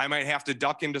room. I might have to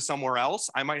duck into somewhere else.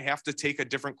 I might have to take a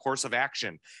different course of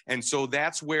action. And so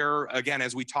that's where, again,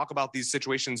 as we talk about these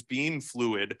situations being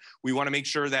fluid, we want to make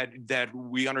sure that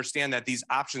we understand that these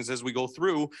options as we go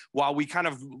through, while we kind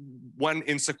of went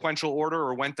in sequential order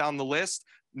or went down the list,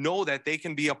 know that they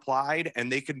can be applied and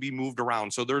they can be moved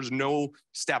around. So there's no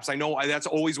steps. I know that's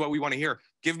always what we want to hear.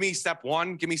 Give me step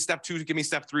 1, give me step 2, give me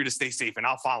step 3 to stay safe and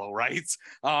I'll follow, right?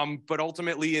 But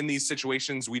ultimately in these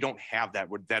situations, we don't have that.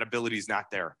 That ability is not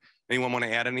there. Anyone want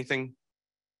to add anything?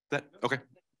 Okay.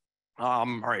 All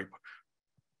right.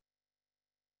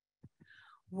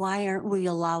 Why aren't we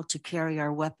allowed to carry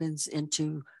our weapons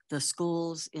into the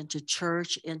schools, into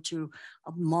church, into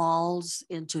malls,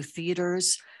 into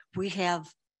theaters?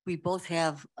 We both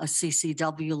have a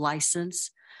CCW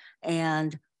license,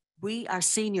 and we are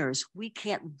seniors. We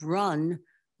can't run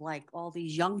like all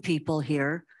these young people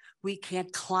here. We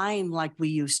can't climb like we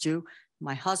used to.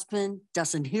 My husband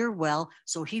doesn't hear well,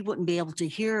 so he wouldn't be able to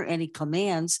hear any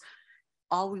commands.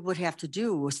 All we would have to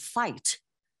do was fight.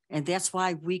 And that's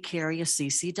why we carry a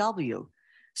CCW.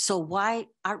 So why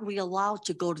aren't we allowed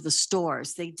to go to the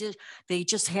stores? They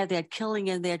just had that killing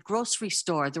in that grocery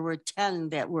store. There were 10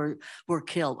 that were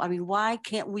killed. I mean, why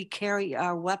can't we carry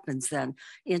our weapons then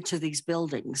into these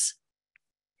buildings?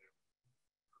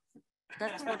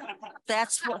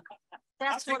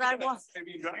 That's what I want.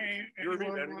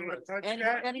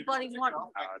 Anybody want?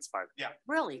 It's fine. Yeah.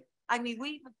 Really? I mean, we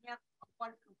even have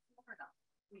one from Florida.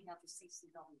 We have the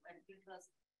CCW, and because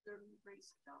they're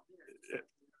racing down here.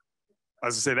 I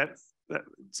was to say that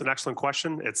it's an excellent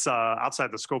question. It's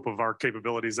outside the scope of our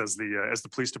capabilities as the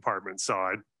police department. So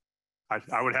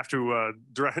I would have to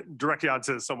direct you on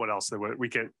to someone else that we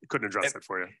couldn't address that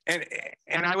for you.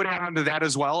 And I would add on to that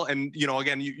as well. And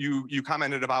again, you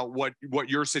commented about what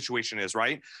your situation is,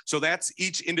 right? So that's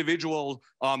each individual.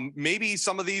 Maybe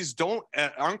some of these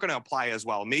aren't going to apply as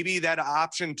well. Maybe that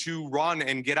option to run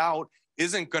and get out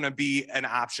isn't going to be an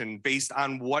option based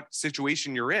on what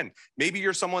situation you're in. Maybe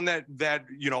you're someone that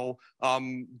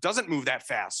doesn't move that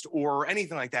fast or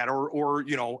anything like that, or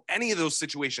any of those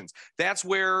situations. That's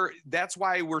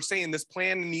why we're saying this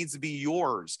plan needs to be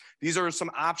yours. These are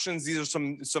some options. These are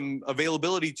some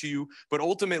availability to you. But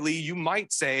ultimately, you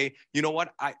might say, you know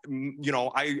what, I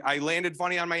landed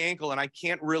funny on my ankle and I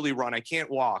can't really run. I can't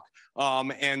walk.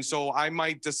 And so I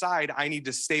might decide I need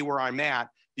to stay where I'm at,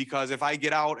 because if I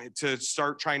get out to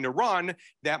start trying to run,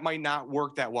 that might not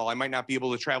work that well. I might not be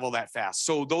able to travel that fast.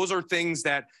 So those are things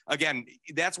that, again,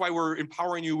 that's why we're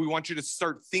empowering you. We want you to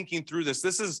start thinking through this.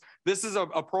 This is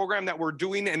a program that we're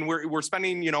doing, and we're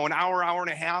spending, an hour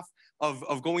and a half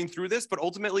of going through this, but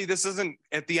ultimately this isn't,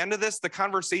 at the end of this, the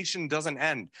conversation doesn't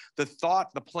end. The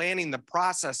thought, the planning, the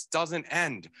process doesn't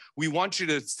end. We want you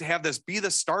to have this be the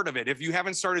start of it if you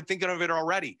haven't started thinking of it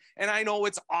already. And I know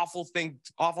it's awful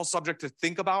subject to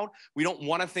think about. We don't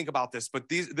want to think about this, but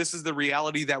this is the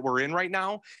reality that we're in right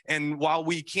now. And while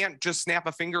we can't just snap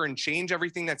a finger and change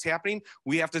everything that's happening,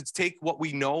 we have to take what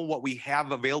we know, what we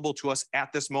have available to us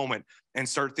at this moment, and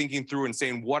start thinking through and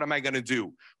saying, what am I going to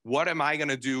do? What am I going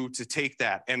to do to take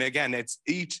that? And again, it's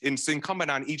incumbent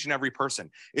on each and every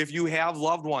person. If you have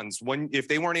loved ones, if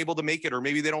they weren't able to make it, or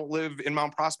maybe they don't live in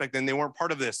Mount Prospect and they weren't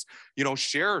part of this,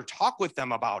 talk with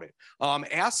them about it.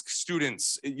 Ask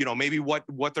students, maybe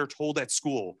what they're told at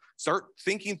school. Start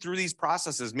thinking through these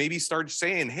processes. Maybe start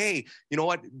saying, hey, you know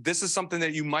what? This is something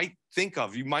that you might think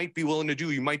of, you might be willing to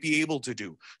do, you might be able to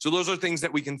do. So those are things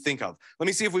that we can think of. Let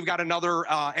me see if we've got another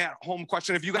at-home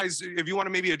question. If you want to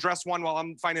maybe address one while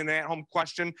I'm finding an at-home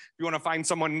question, if you want to find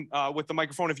someone with the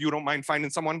microphone, if you don't mind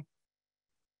finding someone.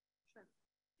 Sure.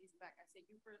 He's back. I say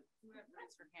you have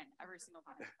raised your hand every single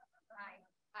time.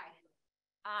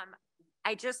 Hi.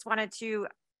 I just wanted to,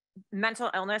 mental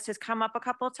illness has come up a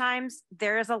couple of times.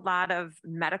 There is a lot of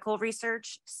medical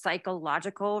research,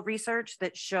 psychological research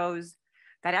that shows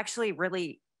that actually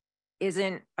really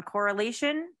isn't a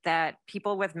correlation, that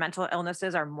people with mental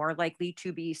illnesses are more likely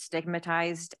to be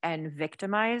stigmatized and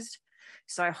victimized.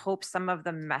 So I hope some of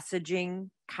the messaging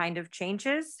kind of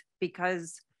changes,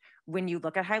 because when you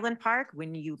look at Highland Park,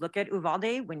 when you look at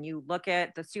Uvalde, when you look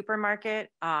at the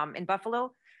supermarket in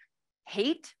Buffalo,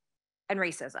 hate and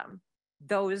racism,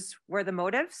 those were the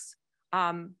motives,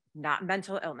 not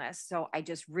mental illness. So I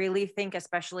just really think,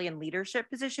 especially in leadership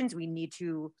positions, we need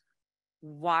to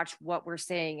watch what we're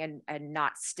saying and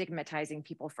not stigmatizing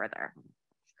people further.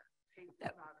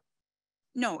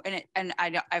 No, and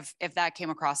if that came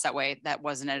across that way, that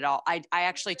wasn't it at all. I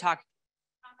actually talked.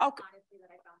 Okay.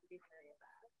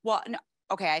 Well, no,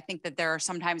 okay. I think that there are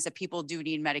sometimes that people do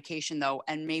need medication though,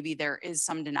 and maybe there is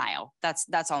some denial.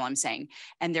 That's all I'm saying.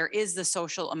 And there is the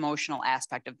social emotional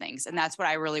aspect of things. And that's what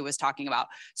I really was talking about.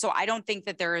 So I don't think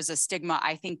that there is a stigma.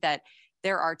 I think that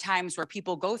there are times where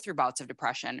people go through bouts of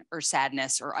depression or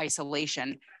sadness or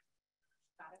isolation.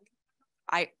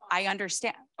 I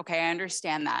understand. Okay. I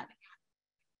understand that.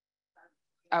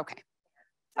 Okay.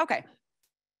 Okay.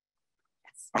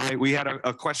 All right, we had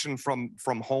a question from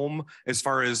home as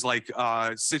far as like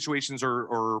situations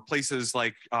or places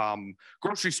like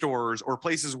grocery stores, or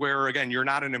places where, again, you're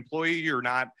not an employee, you're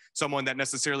not someone that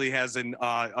necessarily has an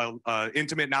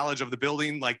intimate knowledge of the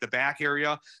building, like the back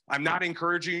area. I'm not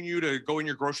encouraging you to go in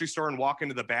your grocery store and walk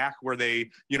into the back where they,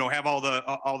 have all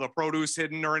the produce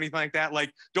hidden or anything like that. Like,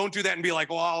 don't do that and be like,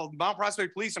 well, Mount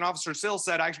Prospect Police and Officer Sill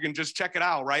said I can just check it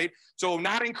out, right? So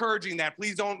not encouraging that.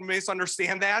 Please don't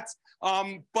misunderstand that.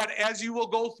 But as you will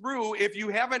go through, if you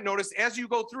haven't noticed, as you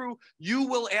go through, you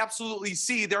will absolutely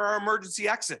see there are emergency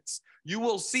exits. You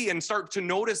will see and start to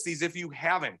notice these if you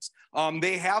haven't.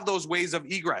 They have those ways of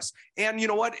egress. And you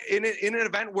know what? In an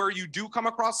event where you do come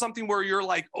across something where you're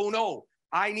like, oh no,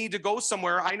 I need to go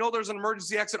somewhere. I know there's an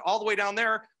emergency exit all the way down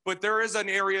there, but there is an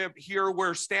area here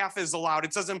where staff is allowed.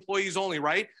 It says employees only,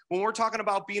 right? When we're talking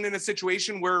about being in a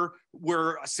situation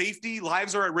where safety,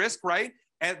 lives are at risk, right?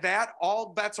 At that,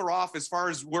 all bets are off as far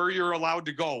as where you're allowed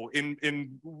to go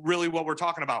in really what we're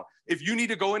talking about. If you need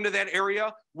to go into that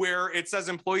area where it says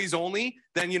employees only,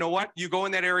 then you know what? You go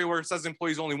in that area where it says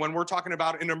employees only. When we're talking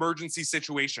about an emergency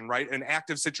situation, right? An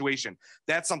active situation,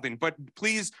 that's something. But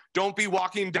please don't be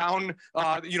walking down,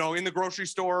 in the grocery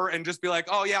store and just be like,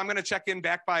 oh yeah, I'm going to check in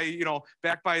back by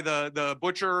the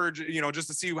butcher, just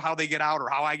to see how they get out or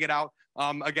how I get out.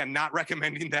 Again, not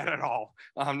recommending that at all.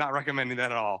 Not recommending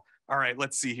that at all. All right,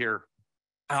 let's see here.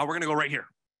 We're going to go right here.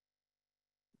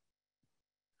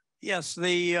 Yes,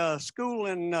 the school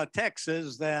in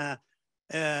Texas, the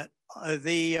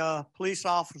police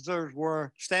officers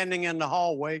were standing in the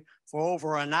hallway for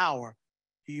over an hour.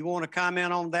 Do you want to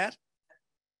comment on that?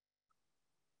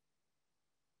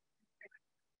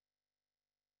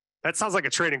 That sounds like a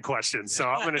training question, so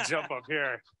I'm going to jump up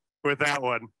here with that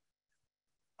one.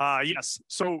 Yes,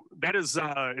 so that is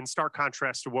in stark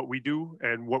contrast to what we do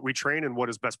and what we train and what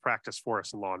is best practice for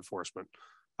us in law enforcement.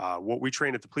 What we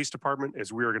train at the police department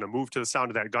is we are going to move to the sound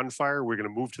of that gunfire. We're going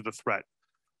to move to the threat.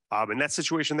 In that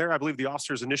situation there, I believe the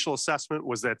officer's initial assessment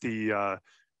was that the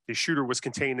shooter was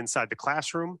contained inside the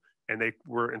classroom, and they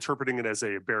were interpreting it as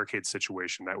a barricade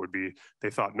situation. That would be, they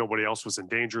thought nobody else was in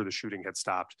danger, the shooting had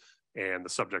stopped, and the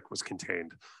subject was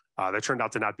contained. That turned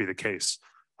out to not be the case.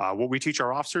 What we teach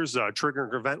our officers,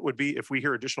 triggering event would be if we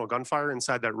hear additional gunfire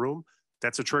inside that room,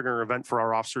 that's a triggering event for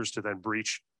our officers to then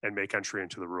breach and make entry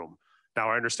into the room. Now,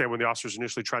 I understand when the officers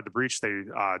initially tried to breach,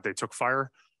 they took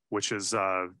fire, which is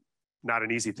not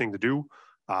an easy thing to do.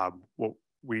 What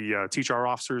we teach our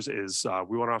officers is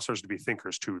we want officers to be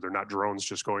thinkers too. They're not drones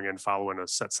just going in following a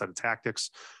set of tactics.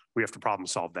 We have to problem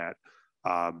solve that.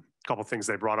 A couple of things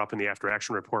they brought up in the after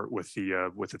action report with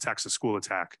the Texas school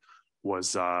attack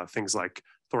was things like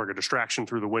throwing a distraction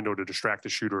through the window to distract the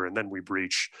shooter, and then we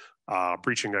breaching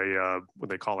what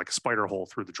they call like a spider hole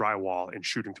through the drywall and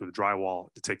shooting through the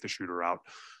drywall to take the shooter out.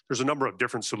 There's a number of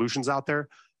different solutions out there,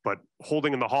 but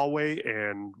holding in the hallway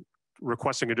and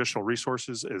requesting additional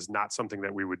resources is not something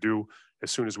that we would do.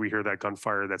 As soon as we hear that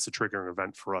gunfire, that's a triggering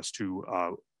event for us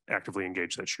to actively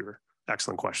engage that shooter.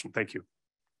 Excellent question. Thank you.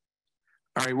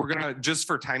 All right, we're gonna, just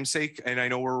for time's sake, and I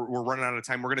know we're running out of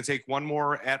time, we're gonna take one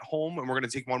more at home and we're gonna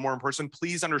take one more in person.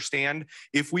 Please understand,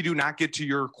 if we do not get to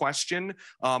your question,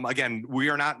 again, we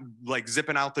are not like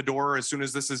zipping out the door as soon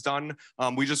as this is done.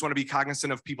 We just wanna be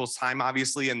cognizant of people's time,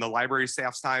 obviously, and the library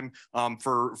staff's time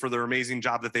for their amazing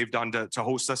job that they've done to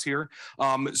host us here.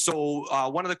 So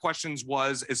one of the questions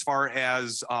was, as far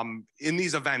as in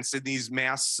these events, in these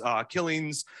mass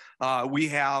killings, we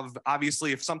have,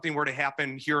 obviously, if something were to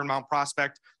happen here in Mount Prospect,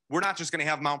 we're not just going to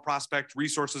have Mount Prospect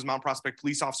resources, Mount Prospect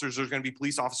police officers. There's going to be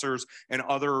police officers and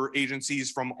other agencies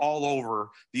from all over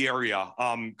the area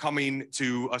coming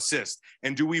to assist.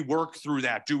 And do we work through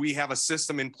that? Do we have a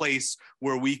system in place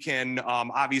where we can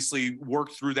obviously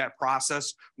work through that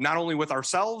process, not only with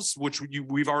ourselves, which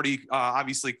we've already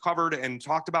obviously covered and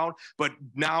talked about, but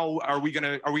now are we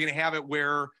gonna have it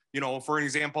where, for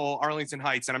example, Arlington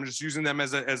Heights, and I'm just using them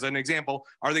as an example,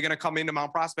 are they going to come into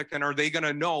Mount Prospect and are they going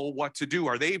to know what to do?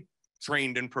 Are they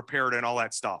trained and prepared and all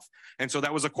that stuff? And so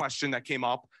that was a question that came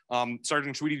up.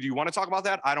 Sergeant Tweedy, do you want to talk about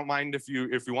that? I don't mind if you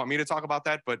want me to talk about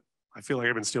that, but I feel like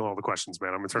I've been stealing all the questions,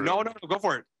 man. I'm going to turn it over. No, go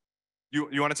for it.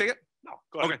 You want to take it? No,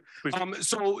 go ahead. Okay.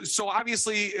 So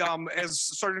obviously, as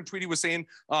Sergeant Tweedy was saying,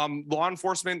 law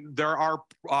enforcement, there are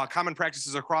common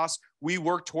practices across. We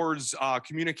work towards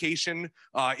communication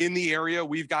in the area.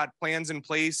 We've got plans in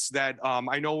place that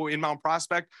I know in Mount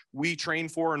Prospect we train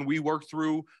for and we work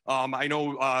through. I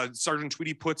know Sergeant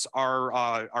Tweedy puts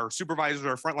our supervisors,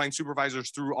 our frontline supervisors,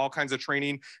 through all kinds of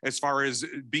training as far as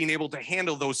being able to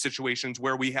handle those situations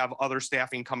where we have other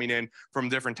staffing coming in from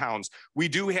different towns. We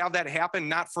do have that happen,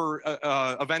 not for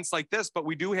events like this, but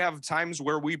we do have times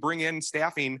where we bring in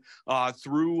staffing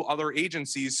through other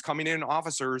agencies coming in,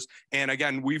 officers. And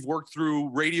again, we've worked through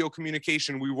radio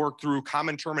communication, we worked through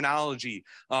common terminology,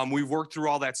 we've worked through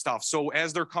all that stuff. So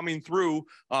as they're coming through,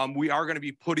 we are going to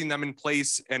be putting them in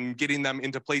place and getting them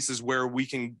into places where we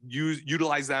can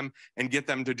utilize them and get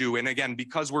them to do. And again,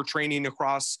 because we're training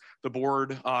across the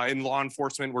board in law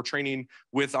enforcement, we're training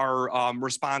with our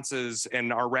responses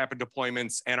and our rapid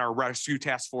deployments and our rescue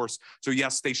task force. So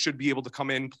yes, they should be able to come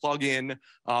in, plug in.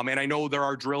 And I know there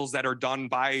are drills that are done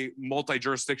by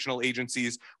multi-jurisdictional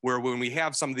agencies where when we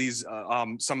have some of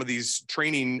these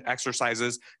training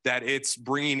exercises, that it's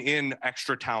bringing in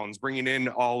extra towns, bringing in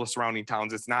all the surrounding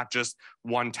towns. It's not just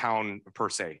one town per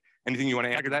se. Anything you want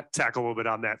to add to that? Tackle a little bit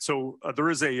on that. So there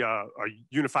is a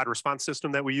unified response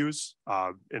system that we use.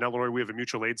 In Illinois, we have a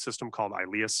mutual aid system called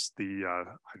ILEAS. I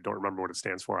don't remember what it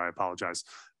stands for. I apologize.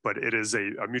 But it is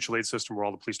a mutual aid system where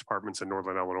all the police departments in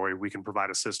Northern Illinois, we can provide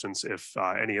assistance if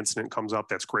any incident comes up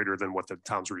that's greater than what the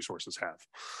town's resources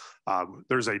have.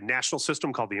 There's a national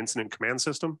system called the Incident Command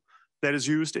System that is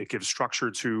used. It gives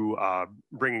structure to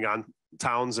bringing on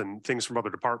towns and things from other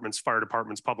departments, fire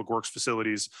departments, public works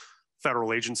facilities,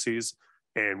 federal agencies.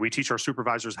 And we teach our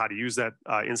supervisors how to use that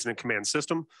incident command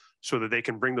system so that they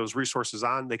can bring those resources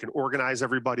on, they can organize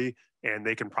everybody, and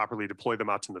they can properly deploy them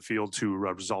out in the field to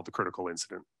resolve the critical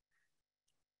incident.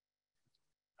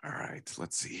 All right,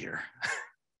 let's see here.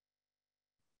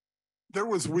 There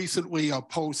was recently a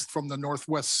post from the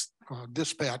Northwest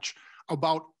Dispatch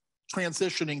about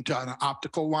transitioning to an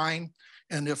optical line.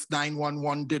 And if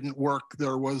 911 didn't work,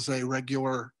 there was a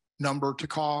regular number to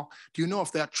call. Do you know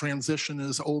if that transition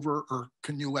is over, or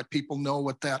can you let people know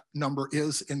what that number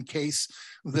is in case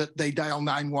that they dial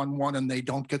 911 and they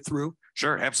don't get through?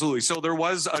 Sure, absolutely. So there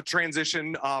was a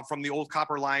transition from the old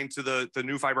copper line to the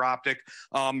new fiber optic.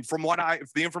 From the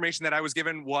information that I was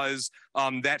given was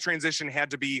that transition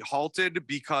had to be halted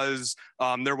because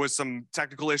there was some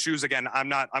technical issues. Again,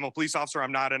 I'm a police officer.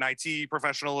 I'm not an IT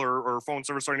professional or phone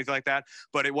service or anything like that,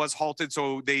 but it was halted.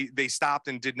 So they stopped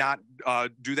and did not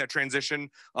do that transition.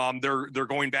 They're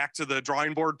going back to the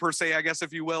drawing board per se, I guess,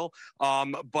 if you will.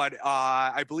 But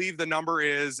I believe the number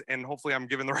is, and hopefully I'm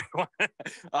giving the right one.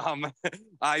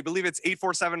 I believe it's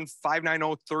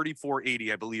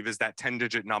 847-590-3480, I believe is that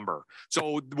 10-digit number.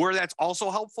 So where that's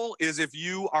also helpful is if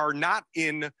you are not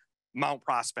in Mount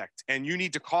Prospect and you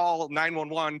need to call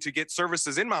 911 to get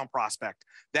services in Mount Prospect,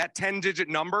 that 10-digit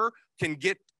number can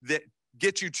get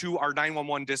you to our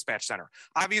 911 dispatch center.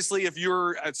 Obviously, if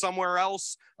you're somewhere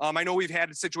else, I know we've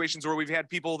had situations where we've had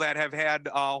people that have had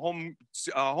home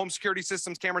security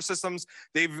systems, camera systems.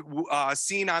 They've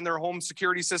seen on their home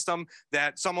security system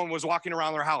that someone was walking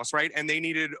around their house, right? And they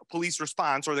needed police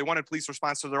response, or they wanted police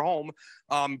response to their home.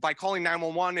 By calling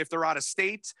 911, if they're out of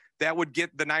state, that would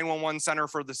get the 911 center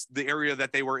for the area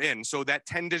that they were in. So that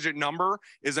 10-digit number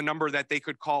is a number that they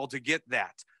could call to get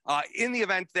that. In the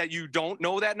event that you don't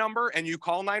know that number and you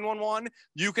call 911,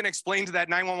 you can explain to that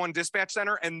 911 dispatch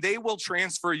center and they will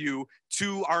transfer you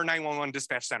to our 911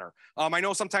 dispatch center. I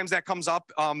know sometimes that comes up,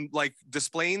 like Des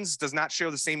Plaines does not share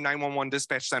the same 911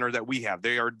 dispatch center that we have.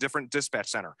 They are a different dispatch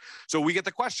center. So we get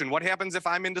the question, what happens if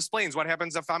I'm in Des Plaines? What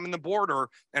happens if I'm in the border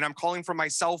and I'm calling from my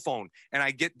cell phone and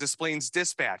I get Des Plaines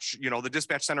dispatch, the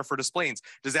dispatch center for Des Plaines?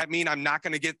 Does that mean I'm not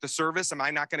going to get the service? Am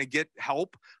I not going to get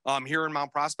help here in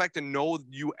Mount Prospect? And no,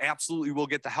 you absolutely will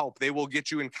get the help. They will get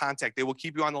you in contact. They will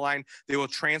keep you on the line. They will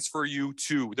transfer you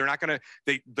to. They're not going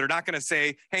to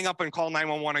say hang up and call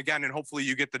 911 again and hopefully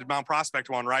you get the Mount Prospect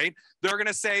one, right? They're going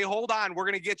to say hold on, we're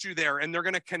going to get you there, and they're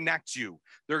going to connect you.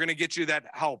 They're going to get you that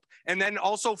help. And then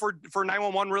also for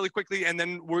 911 really quickly, and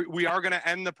then we are going to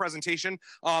end the presentation.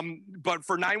 But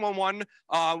for 911,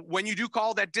 when you do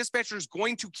call, that dispatcher is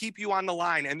going to keep you on the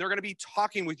line and they're going to be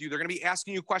talking with you. They're going to be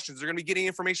asking you questions. They're going to be getting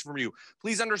information from you.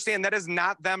 Please understand that is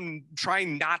not them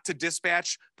trying not to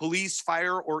dispatch police,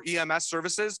 fire, or EMS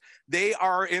services. They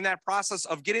are in that process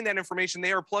of getting that information.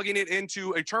 They are plugging it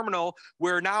into a terminal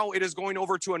where now it is going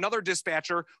over to another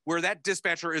dispatcher where that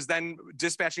dispatcher is then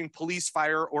dispatching police,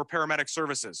 fire, or paramedic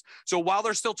services. So while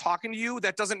they're still talking to you,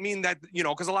 that doesn't mean that,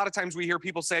 because a lot of times we hear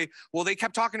people say, well, they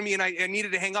kept talking to me and I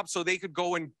needed to hang up so they could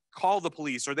go and call the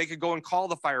police or they could go and call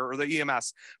the fire or the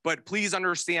EMS. But please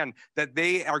understand that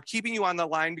they are keeping you on the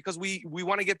line because we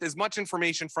want to get as much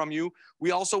information from you.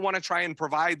 We also want to try and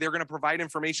they're going to provide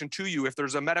information to you. If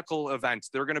there's a medical event,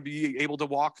 they're going to be able to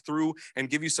walk through and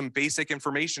give you some basic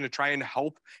information to try and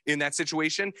help in that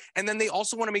situation. And then they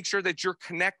also want to make sure that you're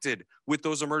connected with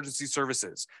those emergency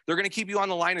services. They're going to keep you on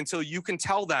the line until you can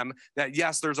tell them that,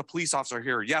 yes, there's a police officer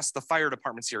here. Yes, the fire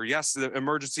department's here. Yes, the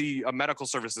emergency medical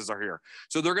services are here.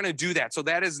 So they're going to do that. So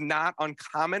that is not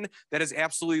uncommon. That is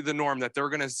absolutely the norm, that they're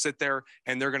going to sit there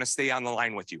and they're going to stay on the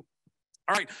line with you.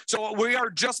 All right, so we are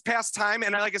just past time.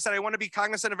 And like I said, I want to be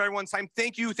cognizant of everyone's time.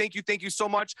 Thank you so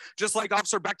much. Just like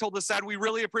Officer Bechtold has said, we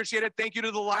really appreciate it. Thank you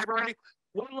to the library.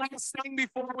 One last thing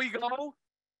before we go.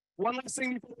 I'm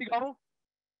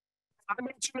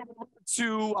going to turn it over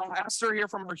to Esther here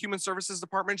from our Human Services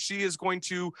Department. She is going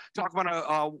to talk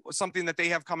about something that they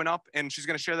have coming up, and she's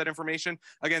going to share that information.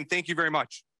 Again, thank you very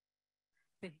much.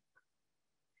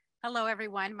 Hello,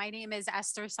 everyone. My name is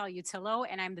Esther Salutillo,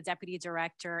 and I'm the Deputy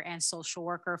Director and Social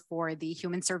Worker for the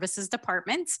Human Services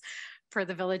Department for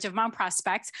the Village of Mount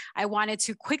Prospect. I wanted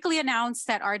to quickly announce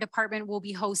that our department will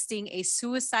be hosting a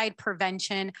suicide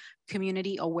prevention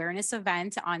community awareness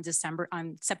event on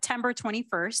September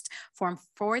 21st from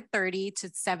 4:30 to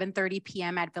 7:30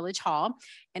 p.m. at Village Hall.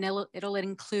 And it'll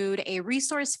include a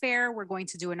resource fair. We're going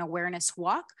to do an awareness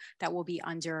walk that will be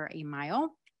under a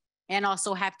mile, and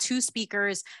also have two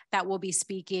speakers that will be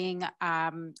speaking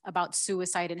about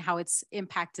suicide and how it's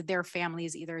impacted their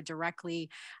families either directly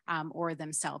or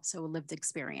themselves, so a lived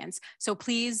experience. So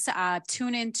please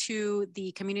tune into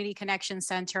the Community Connection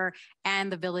Center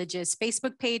and the Village's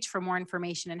Facebook page for more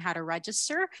information on how to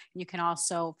register. And you can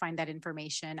also find that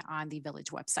information on the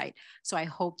Village website. So I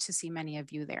hope to see many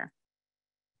of you there.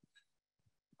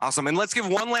 Awesome. And let's give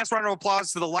one last round of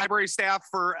applause to the library staff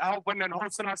for helping and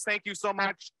hosting us. Thank you so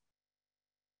much.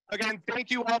 Again, thank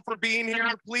you all for being here.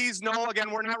 Please know, again,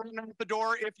 we're not running out the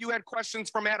door. If you had questions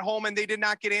from at home and they did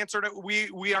not get answered,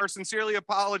 we are sincerely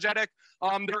apologetic.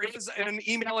 There is an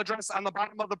email address on the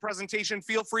bottom of the presentation.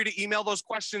 Feel free to email those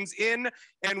questions in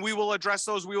and we will address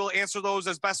those. We will answer those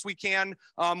as best we can.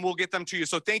 We'll get them to you.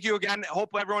 So thank you again.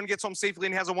 Hope everyone gets home safely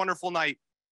and has a wonderful night.